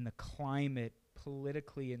the climate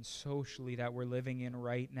politically and socially that we're living in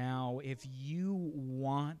right now. If you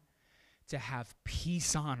want to have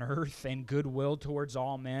peace on earth and goodwill towards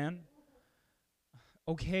all men,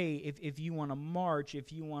 okay, if you want to march,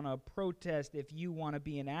 if you want to protest, if you want to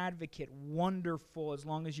be an advocate, wonderful, as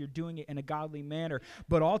long as you're doing it in a godly manner.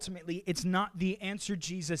 But ultimately, it's not the answer.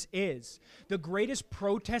 Jesus is. The greatest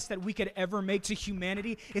protest that we could ever make to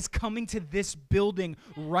humanity is coming to this building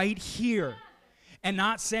right here and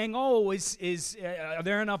not saying, oh, are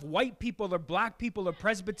there enough white people or black people or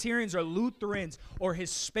Presbyterians or Lutherans or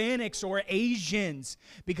Hispanics or Asians?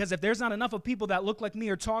 Because if there's not enough of people that look like me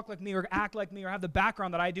or talk like me or act like me or have the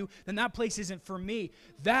background that I do, then that place isn't for me.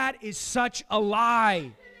 That is such a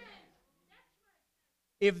lie.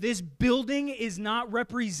 If this building is not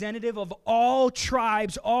representative of all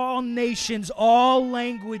tribes, all nations, all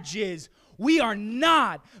languages, we are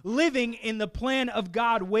not living in the plan of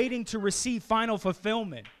God waiting to receive final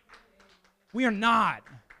fulfillment. We are not.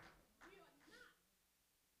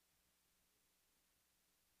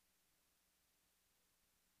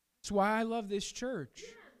 That's why I love this church,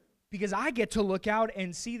 because I get to look out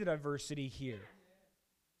and see the diversity here.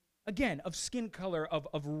 Again, of skin color,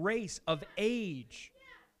 of race, of age,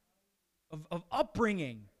 of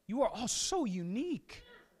upbringing. You are all so unique.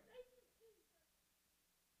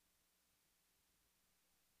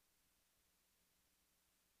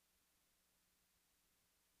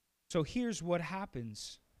 So here's what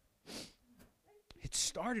happens. It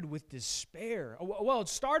started with despair. Well, it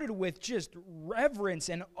started with just reverence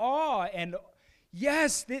and awe. And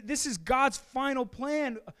yes, this is God's final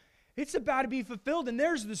plan. It's about to be fulfilled. And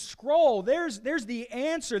there's the scroll. There's the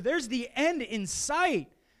answer. There's the end in sight.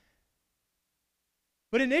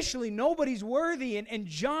 But initially, nobody's worthy. And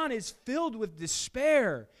John is filled with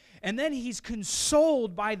despair. And then he's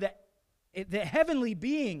consoled by the heavenly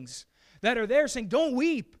beings that are there saying, don't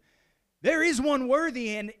weep. There is one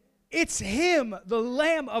worthy, and it's him, the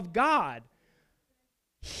Lamb of God.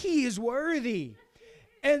 He is worthy.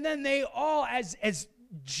 And then they all, as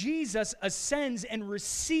Jesus ascends and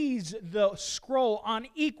receives the scroll on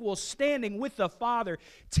equal standing with the Father,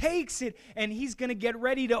 takes it, and he's going to get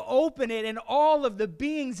ready to open it, and all of the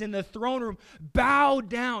beings in the throne room bow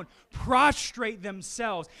down, prostrate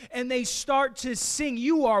themselves, and they start to sing,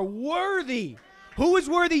 "You are worthy." Who is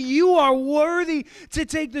worthy? You are worthy to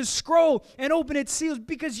take the scroll and open its seals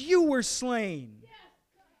because you were slain.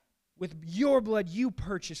 With your blood you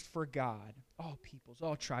purchased for God all peoples,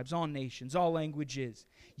 all tribes, all nations, all languages.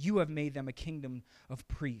 You have made them a kingdom of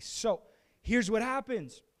priests. So here's what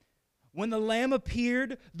happens. When the Lamb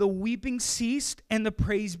appeared, the weeping ceased and the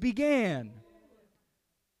praise began.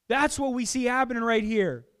 That's what we see happening right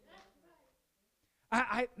here.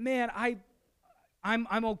 I'm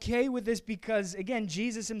okay with this because, again,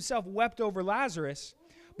 Jesus himself wept over Lazarus.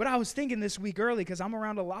 But I was thinking this week early because I'm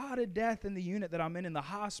around a lot of death in the unit that I'm in the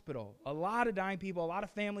hospital. A lot of dying people, a lot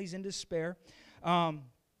of families in despair. And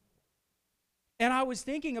I was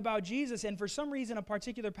thinking about Jesus, and for some reason a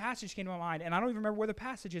particular passage came to my mind, and I don't even remember where the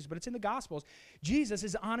passage is, but it's in the Gospels. Jesus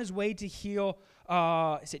is on his way to heal,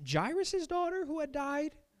 is it Jairus' daughter who had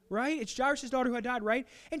died? Right? It's Jairus' daughter who had died, right?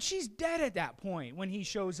 And she's dead at that point when he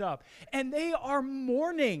shows up. And they are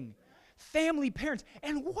mourning, family, parents.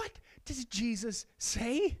 And what does Jesus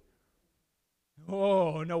say?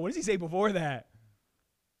 Oh, no. What does he say before that?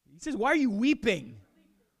 He says, "Why are you weeping?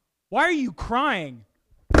 Why are you crying?"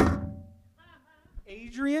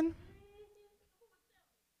 Adrian,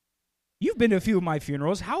 you've been to a few of my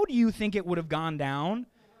funerals. How do you think it would have gone down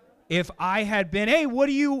if I had been, "Hey, what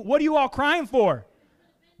are you all crying for?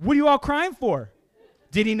 What are you all crying for?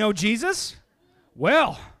 Did he know Jesus?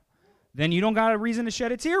 Well, then you don't got a reason to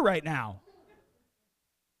shed a tear right now."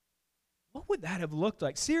 What would that have looked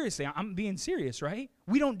like? Seriously, I'm being serious, right?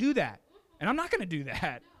 We don't do that, and I'm not going to do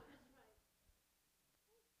that.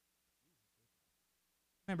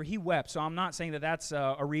 Remember, he wept, so I'm not saying that that's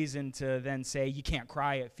a reason to then say you can't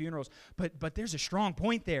cry at funerals, but there's a strong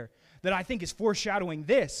point there that I think is foreshadowing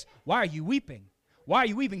this. Why are you weeping? Why are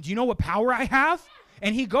you weeping? Do you know what power I have?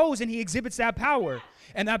 And he goes and he exhibits that power.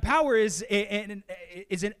 And that power is an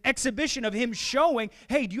exhibition of him showing,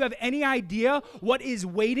 hey, do you have any idea what is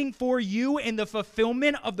waiting for you in the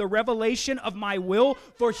fulfillment of the revelation of my will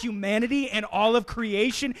for humanity and all of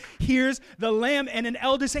creation? Here's the Lamb, and an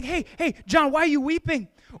elder saying, hey, John, why are you weeping?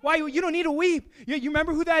 You don't need to weep. You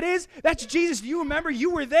remember who that is? That's Jesus. Do you remember? You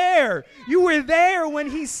were there. You were there when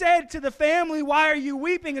he said to the family, "Why are you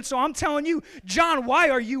weeping?" And so I'm telling you, John, why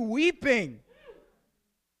are you weeping?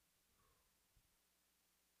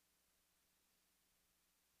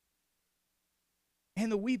 And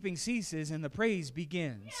the weeping ceases and the praise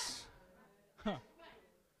begins. Huh.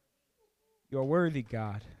 You're worthy,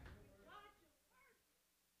 God.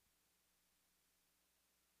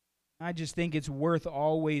 I just think it's worth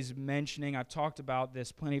always mentioning. I've talked about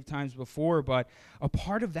this plenty of times before, but a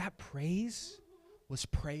part of that praise was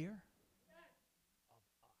prayer of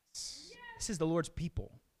us. This is the Lord's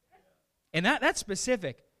people. And that's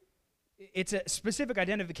specific. It's a specific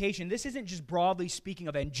identification. This isn't just broadly speaking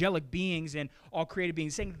of angelic beings and all created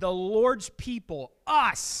beings. It's saying the Lord's people,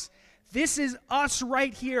 us. This is us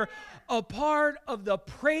right here, a part of the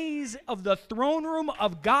praise of the throne room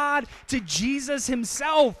of God to Jesus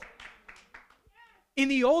himself. In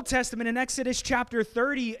the Old Testament, in Exodus chapter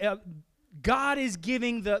 30, God is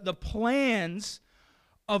giving the plans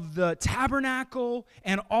of the tabernacle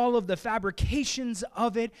and all of the fabrications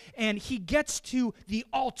of it, and he gets to the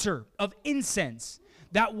altar of incense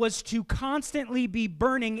that was to constantly be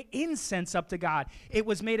burning incense up to God. It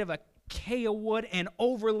was made of acacia wood and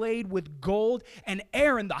overlaid with gold, and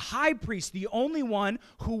Aaron, the high priest, the only one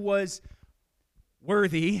who was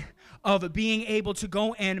worthy of being able to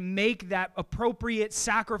go and make that appropriate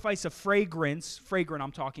sacrifice of fragrant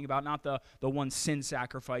I'm talking about, not the one sin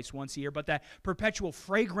sacrifice once a year, but that perpetual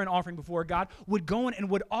fragrant offering before God, would go in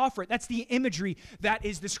and would offer it. That's the imagery that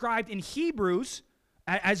is described in Hebrews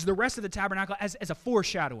as the rest of the tabernacle as a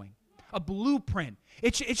foreshadowing, a blueprint.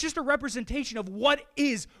 It's just a representation of what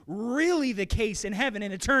is really the case in heaven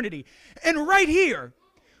in eternity. And right here,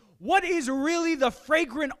 what is really the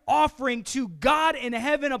fragrant offering to God in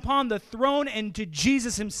heaven upon the throne and to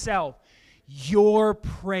Jesus himself? Your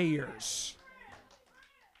prayers.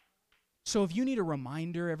 So if you need a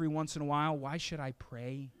reminder every once in a while, why should I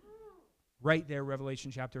pray? Right there,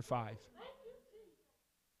 Revelation chapter 5.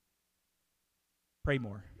 Pray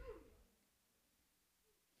more.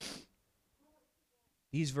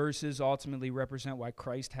 These verses ultimately represent why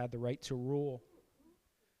Christ had the right to rule.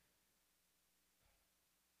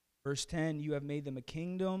 Verse 10, you have made them a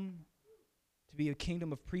kingdom, to be a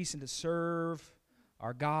kingdom of priests and to serve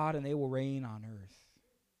our God, and they will reign on earth.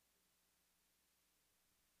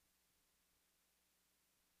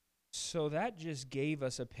 So that just gave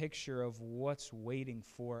us a picture of what's waiting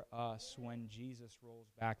for us when Jesus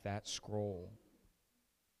rolls back that scroll.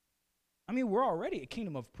 I mean, we're already a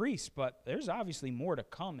kingdom of priests, but there's obviously more to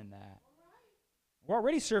come in that. We're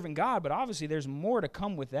already serving God, but obviously there's more to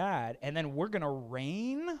come with that. And then we're going to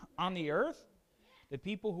reign on the earth. The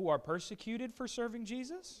people who are persecuted for serving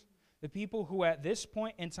Jesus, the people who at this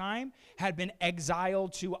point in time had been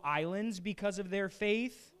exiled to islands because of their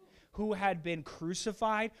faith, who had been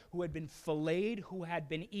crucified, who had been filleted, who had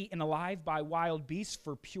been eaten alive by wild beasts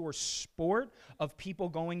for pure sport, of people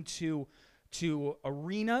going to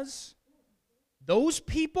arenas. Those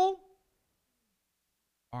people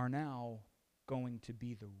are now going to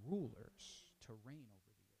be the rulers to reign over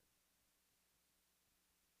the earth.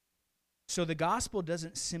 So the gospel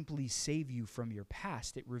doesn't simply save you from your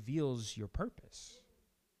past, it reveals your purpose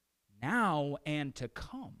now and to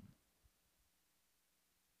come.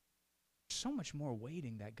 So much more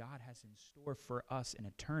waiting that God has in store for us in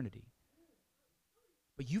eternity.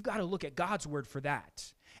 But you've got to look at God's word for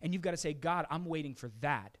that. And you've got to say, God, I'm waiting for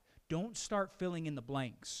that. Don't start filling in the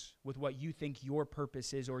blanks with what you think your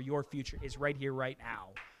purpose is or your future is right here, right now.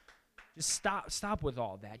 Just stop with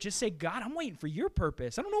all that. Just say, God, I'm waiting for your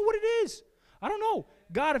purpose. I don't know what it is. I don't know.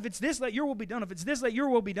 God, if it's this, let your will be done. If it's this, let your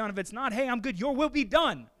will be done. If it's not, hey, I'm good. Your will be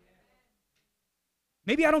done.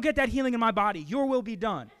 Maybe I don't get that healing in my body. Your will be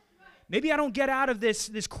done. Maybe I don't get out of this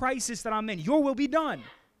crisis that I'm in. Your will be done.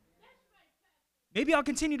 Maybe I'll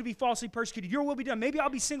continue to be falsely persecuted. Your will be done. Maybe I'll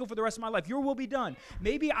be single for the rest of my life. Your will be done.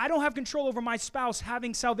 Maybe I don't have control over my spouse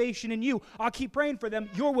having salvation in you. I'll keep praying for them.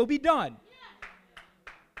 Your will be done.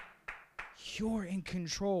 You're in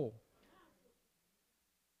control.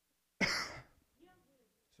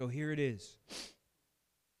 So here it is.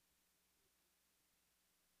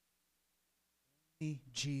 Only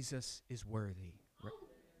Jesus is worthy.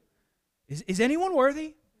 Is anyone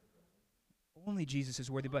worthy? Only Jesus is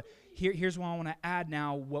worthy. But here's what I want to add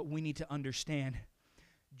now, what we need to understand.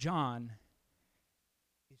 John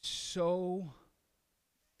is so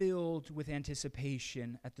filled with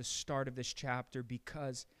anticipation at the start of this chapter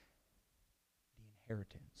because the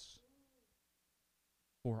inheritance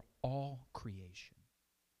for all creation,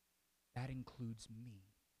 that includes me.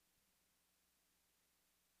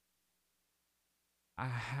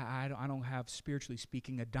 I don't have, spiritually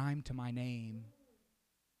speaking, a dime to my name.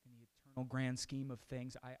 Grand scheme of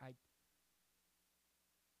things.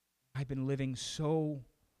 I've been living so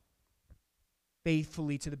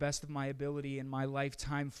faithfully to the best of my ability in my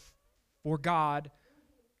lifetime for God.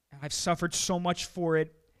 I've suffered so much for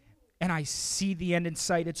it, and I see the end in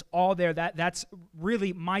sight. It's all there. That's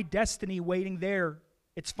really my destiny waiting there.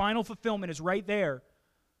 Its final fulfillment is right there.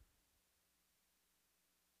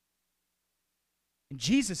 And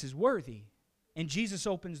Jesus is worthy. And Jesus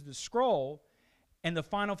opens the scroll, and the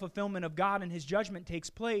final fulfillment of God and his judgment takes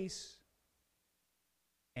place,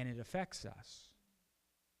 and it affects us.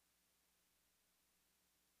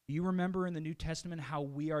 Do you remember in the New Testament how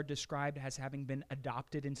we are described as having been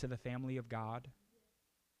adopted into the family of God?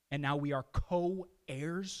 And now we are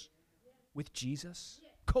co-heirs with Jesus?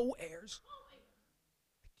 Co-heirs?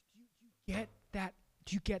 Do you get that?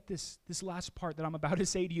 Do you get this last part that I'm about to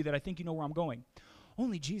say to you that I think you know where I'm going?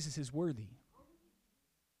 Only Jesus is worthy.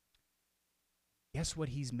 Guess what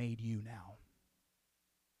he's made you now?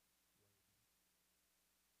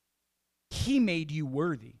 He made you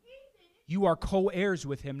worthy. You are co-heirs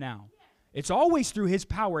with him now. It's always through his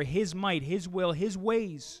power, his might, his will, his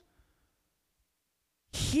ways.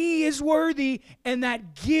 He is worthy, and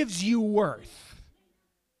that gives you worth.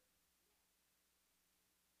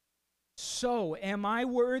 So, am I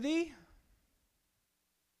worthy?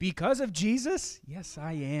 Because of Jesus? Yes,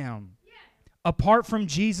 I am. Apart from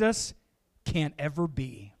Jesus, can't ever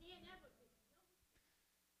be.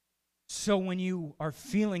 So when you are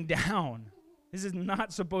feeling down, this is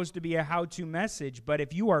not supposed to be a how-to message, but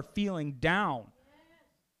if you are feeling down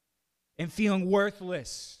and feeling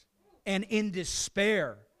worthless and in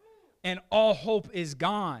despair and all hope is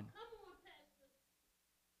gone,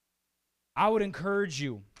 I would encourage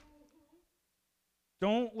you,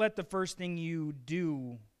 don't let the first thing you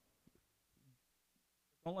do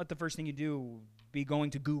be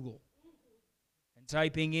going to Google and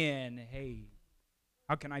typing in, hey,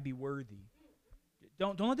 how can I be worthy?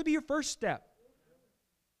 Don't let that be your first step.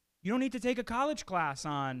 You don't need to take a college class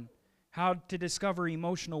on how to discover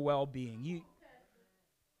emotional well-being.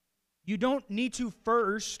 You don't need to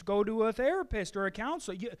first go to a therapist or a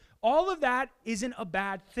counselor. All of that isn't a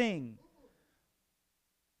bad thing.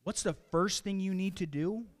 What's the first thing you need to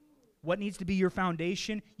do? What needs to be your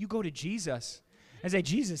foundation? You go to Jesus and say,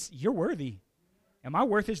 Jesus, you're worthy. And my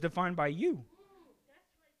worth is defined by you.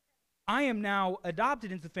 I am now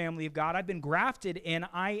adopted into the family of God. I've been grafted in.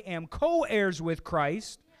 I am co-heirs with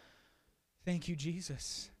Christ. Thank you,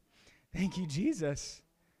 Jesus. Thank you, Jesus.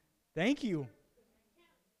 Thank you.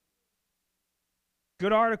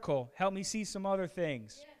 Good article. Help me see some other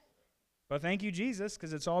things. But thank you, Jesus,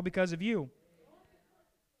 because it's all because of you.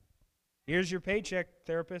 Here's your paycheck,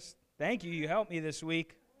 therapist. Thank you. You helped me this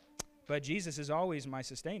week. But Jesus is always my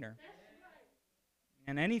sustainer.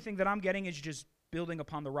 And anything that I'm getting is just building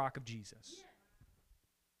upon the rock of Jesus.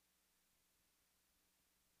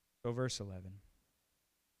 So verse 11.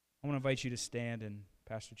 I want to invite you to stand, and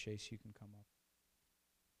Pastor Chase, you can come up.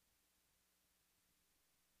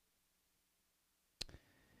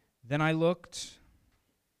 Then I looked,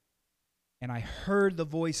 and I heard the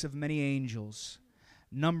voice of many angels,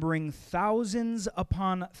 numbering thousands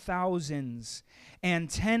upon thousands, and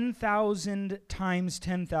 10,000 times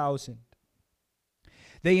 10,000.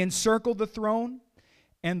 They encircled the throne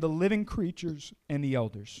and the living creatures and the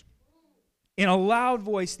elders. In a loud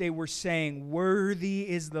voice they were saying, "Worthy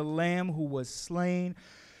is the Lamb who was slain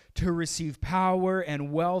to receive power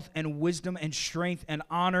and wealth and wisdom and strength and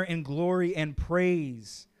honor and glory and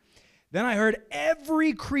praise." Then I heard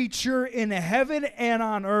every creature in heaven and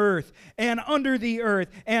on earth and under the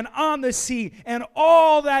earth and on the sea and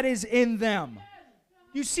all that is in them.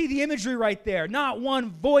 You see the imagery right there. Not one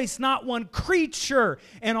voice, not one creature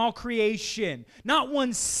in all creation, not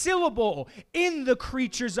one syllable in the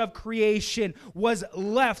creatures of creation was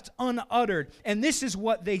left unuttered. And this is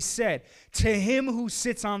what they said: "To him who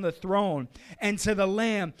sits on the throne and to the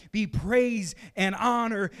Lamb be praise and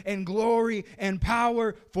honor and glory and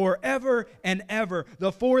power forever and ever."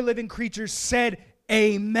 The four living creatures said,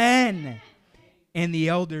 "Amen." And the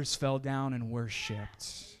elders fell down and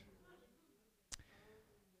worshiped.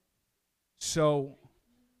 So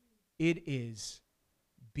it is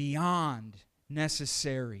beyond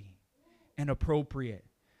necessary and appropriate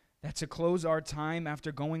that to close our time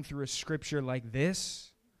after going through a scripture like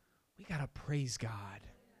this, we got to praise God.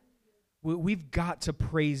 We've got to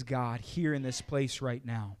praise God here in this place right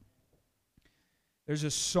now. There's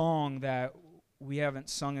a song that we haven't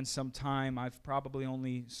sung in some time. I've probably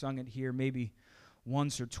only sung it here maybe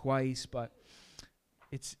once or twice, but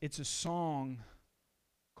it's a song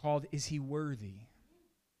called "Is He Worthy?"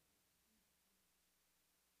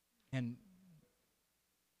 And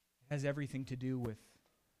it has everything to do with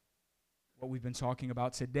what we've been talking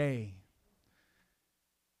about today.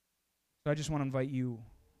 So I just want to invite you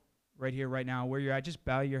right here, right now, where you're at, just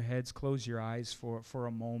bow your heads, close your eyes for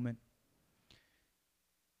a moment.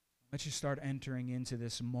 Let's just start entering into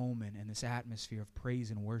this moment and this atmosphere of praise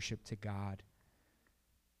and worship to God,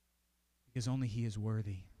 because only He is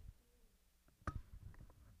worthy.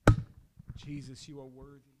 Jesus, you are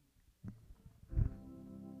worthy.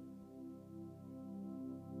 Worthy to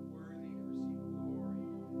receive glory, honor, and praise.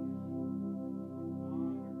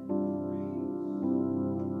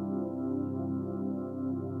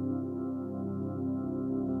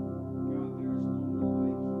 God, there is no one like you.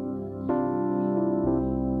 There's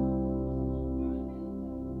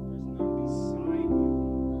none beside you.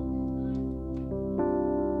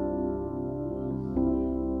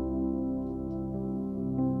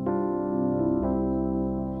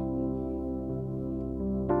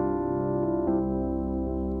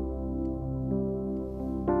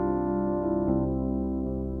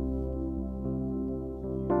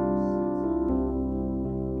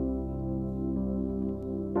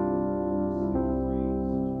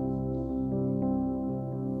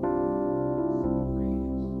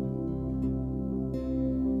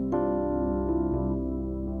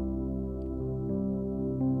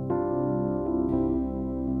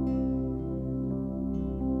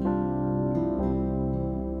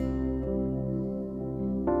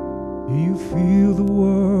 Do you feel the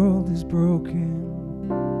world is broken?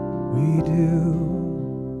 We do.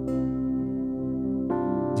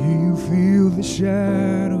 Do you feel the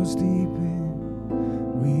shadows deepen?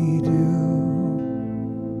 We do.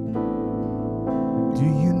 Do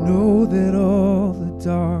you know that all the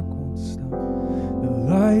dark won't stop the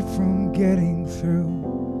light from getting through?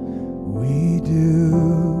 We do.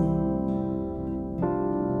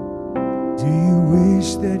 Do you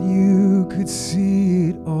wish that you could see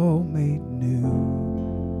it all made new?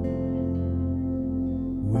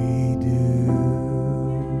 We do.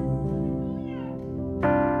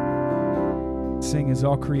 Sing, is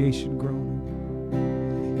all creation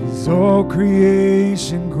groaning? Is all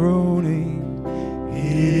creation groaning?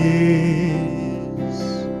 It is.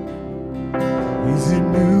 Is a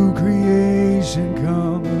new creation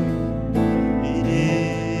coming? It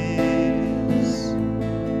is.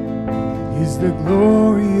 Is the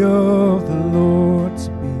glory of the Lord to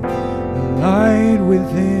be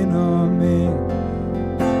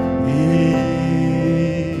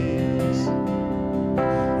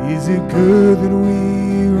Is it good that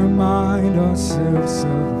we remind ourselves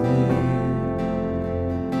of Him?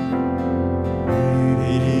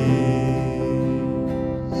 It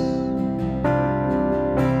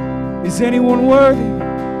is. Is anyone worthy?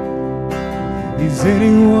 Is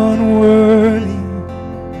anyone worthy?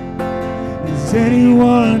 Is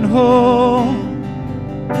anyone whole?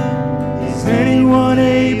 Is anyone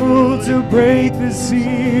able to break the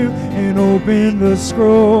seal and open the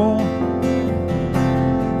scroll?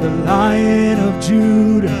 The Lion of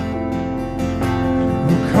Judah,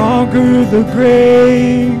 who conquered the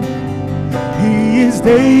grave. He is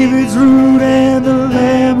David's root and the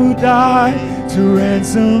Lamb who died to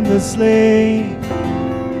ransom the slave.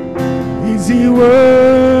 Is He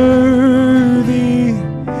worthy?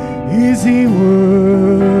 Is He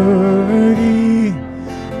worthy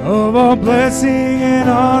of all blessing and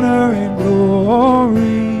honor and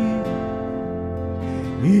glory?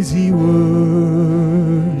 Is He worthy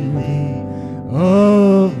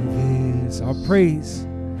of this? Our praise.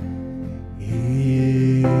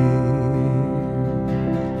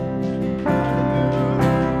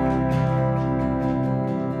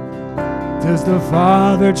 Does the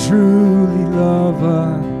Father truly love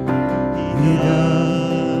us? He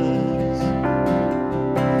does.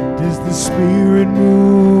 Does the Spirit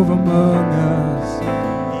move among us?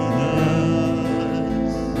 He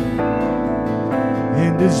does.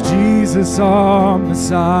 And does Jesus, our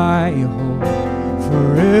Messiah, hold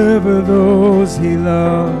forever those He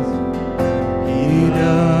loves? He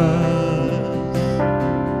does.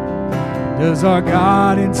 Does our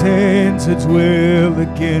God intend to dwell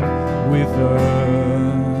again with us?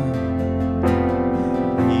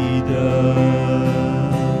 He does.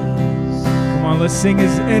 Come on, let's sing.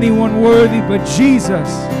 Is anyone worthy but Jesus?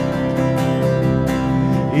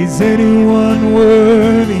 Is anyone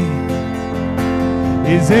worthy?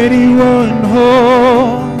 Is anyone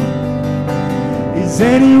whole? Is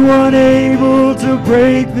anyone able to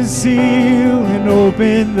break the seal and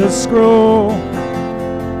open the scroll?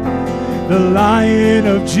 The Lion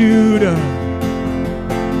of Judah,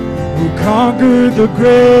 who conquered the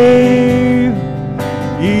grave.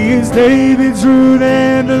 He is David's root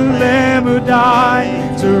and the Lamb who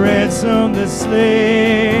died to ransom the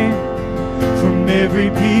slave. From every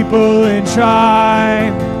people and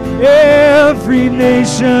tribe, every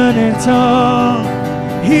nation and tongue,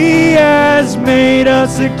 He has made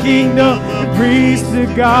us a kingdom, a priest to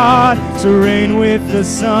God, to reign with the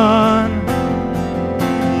Son.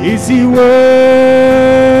 Is He worthy?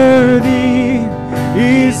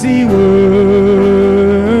 Is He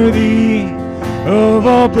worthy of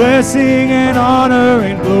all blessing and honor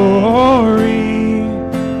and glory?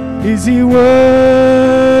 Is He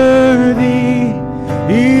worthy?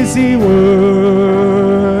 Is He worthy?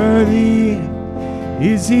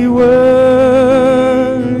 Is He worthy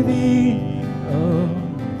of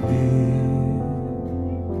it?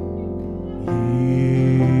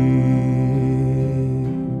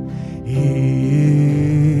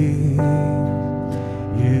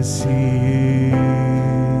 Yes, He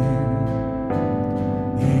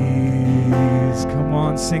is. Come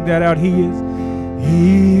on, sing that out. He is.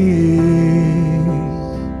 He is.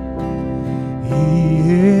 He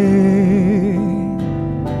is.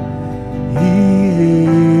 He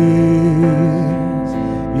is.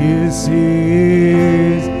 Yes, He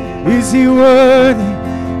is. Is He worthy?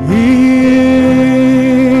 He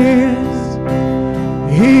is.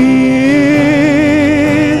 He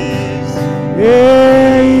is.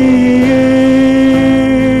 Yeah, He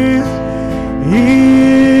is. He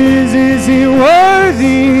is. Is He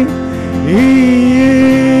worthy? He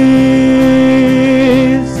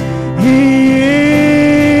is. He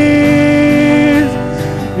is.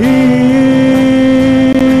 He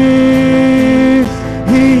is.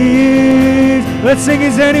 He is. Let's sing.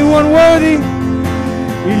 Is anyone worthy?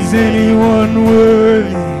 Is anyone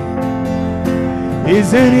worthy?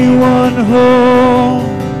 Is anyone whole?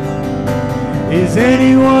 Is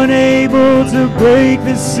anyone able to break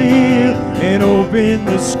the seal and open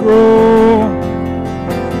the scroll?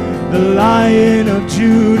 The Lion of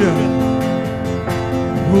Judah,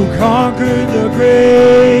 who conquered the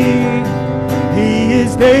grave. He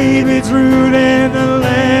is David's root and the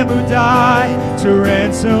Lamb who died to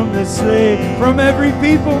ransom the slave. From every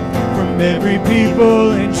people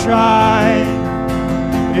and tribe,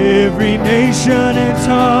 every nation and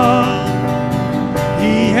tongue,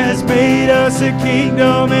 He has made us a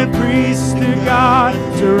kingdom and priests to God,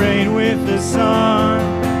 to reign with the Son.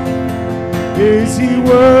 Is He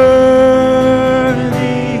worthy?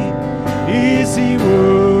 Is He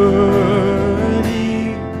worthy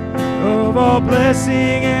of all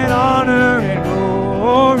blessing and honor and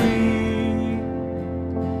glory?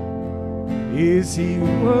 Is He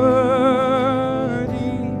worthy?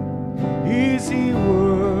 Is He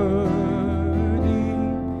worthy?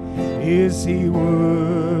 Is He worthy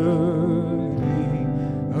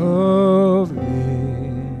of this?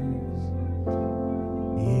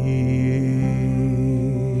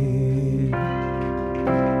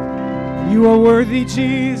 You are worthy,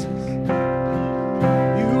 Jesus.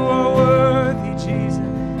 You are worthy, Jesus.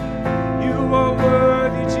 You are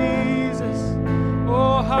worthy, Jesus.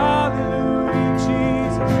 Oh, hallelujah,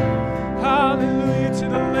 Jesus. Hallelujah to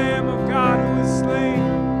the Lamb of God who is slain.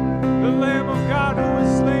 The Lamb of God who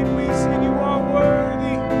is slain. We sing, you are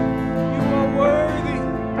worthy. You are worthy.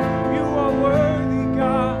 You are worthy,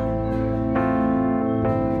 God.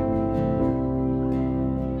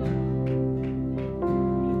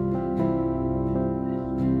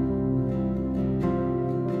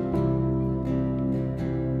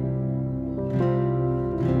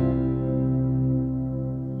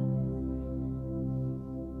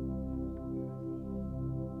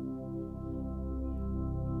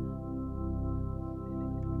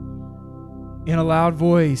 In a loud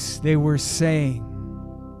voice, they were saying,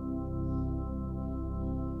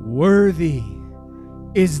 worthy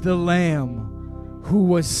is the Lamb who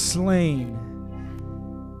was slain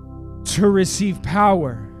to receive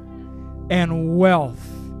power and wealth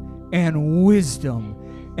and wisdom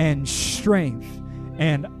and strength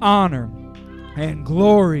and honor and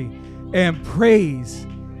glory and praise.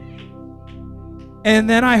 And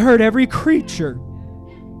then I heard every creature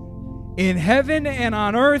in heaven and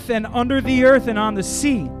on earth and under the earth and on the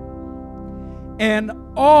sea, and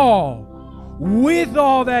all, with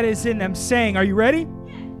all that is in them, saying, are you ready?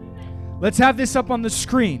 Let's have this up on the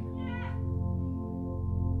screen.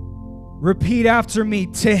 Repeat after me.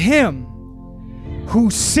 To Him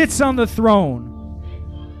who sits on the throne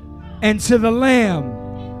and to the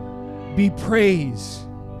Lamb be praise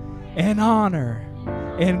and honor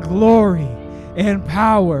and glory and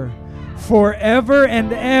power forever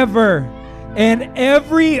and ever. And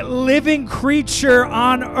every living creature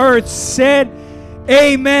on earth said,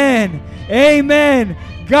 amen, amen.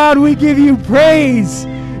 God, we give you praise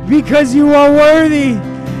because you are worthy.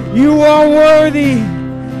 You are worthy.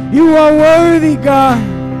 You are worthy, God.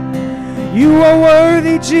 You are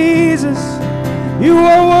worthy, Jesus. You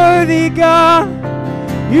are worthy, God.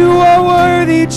 You are worthy,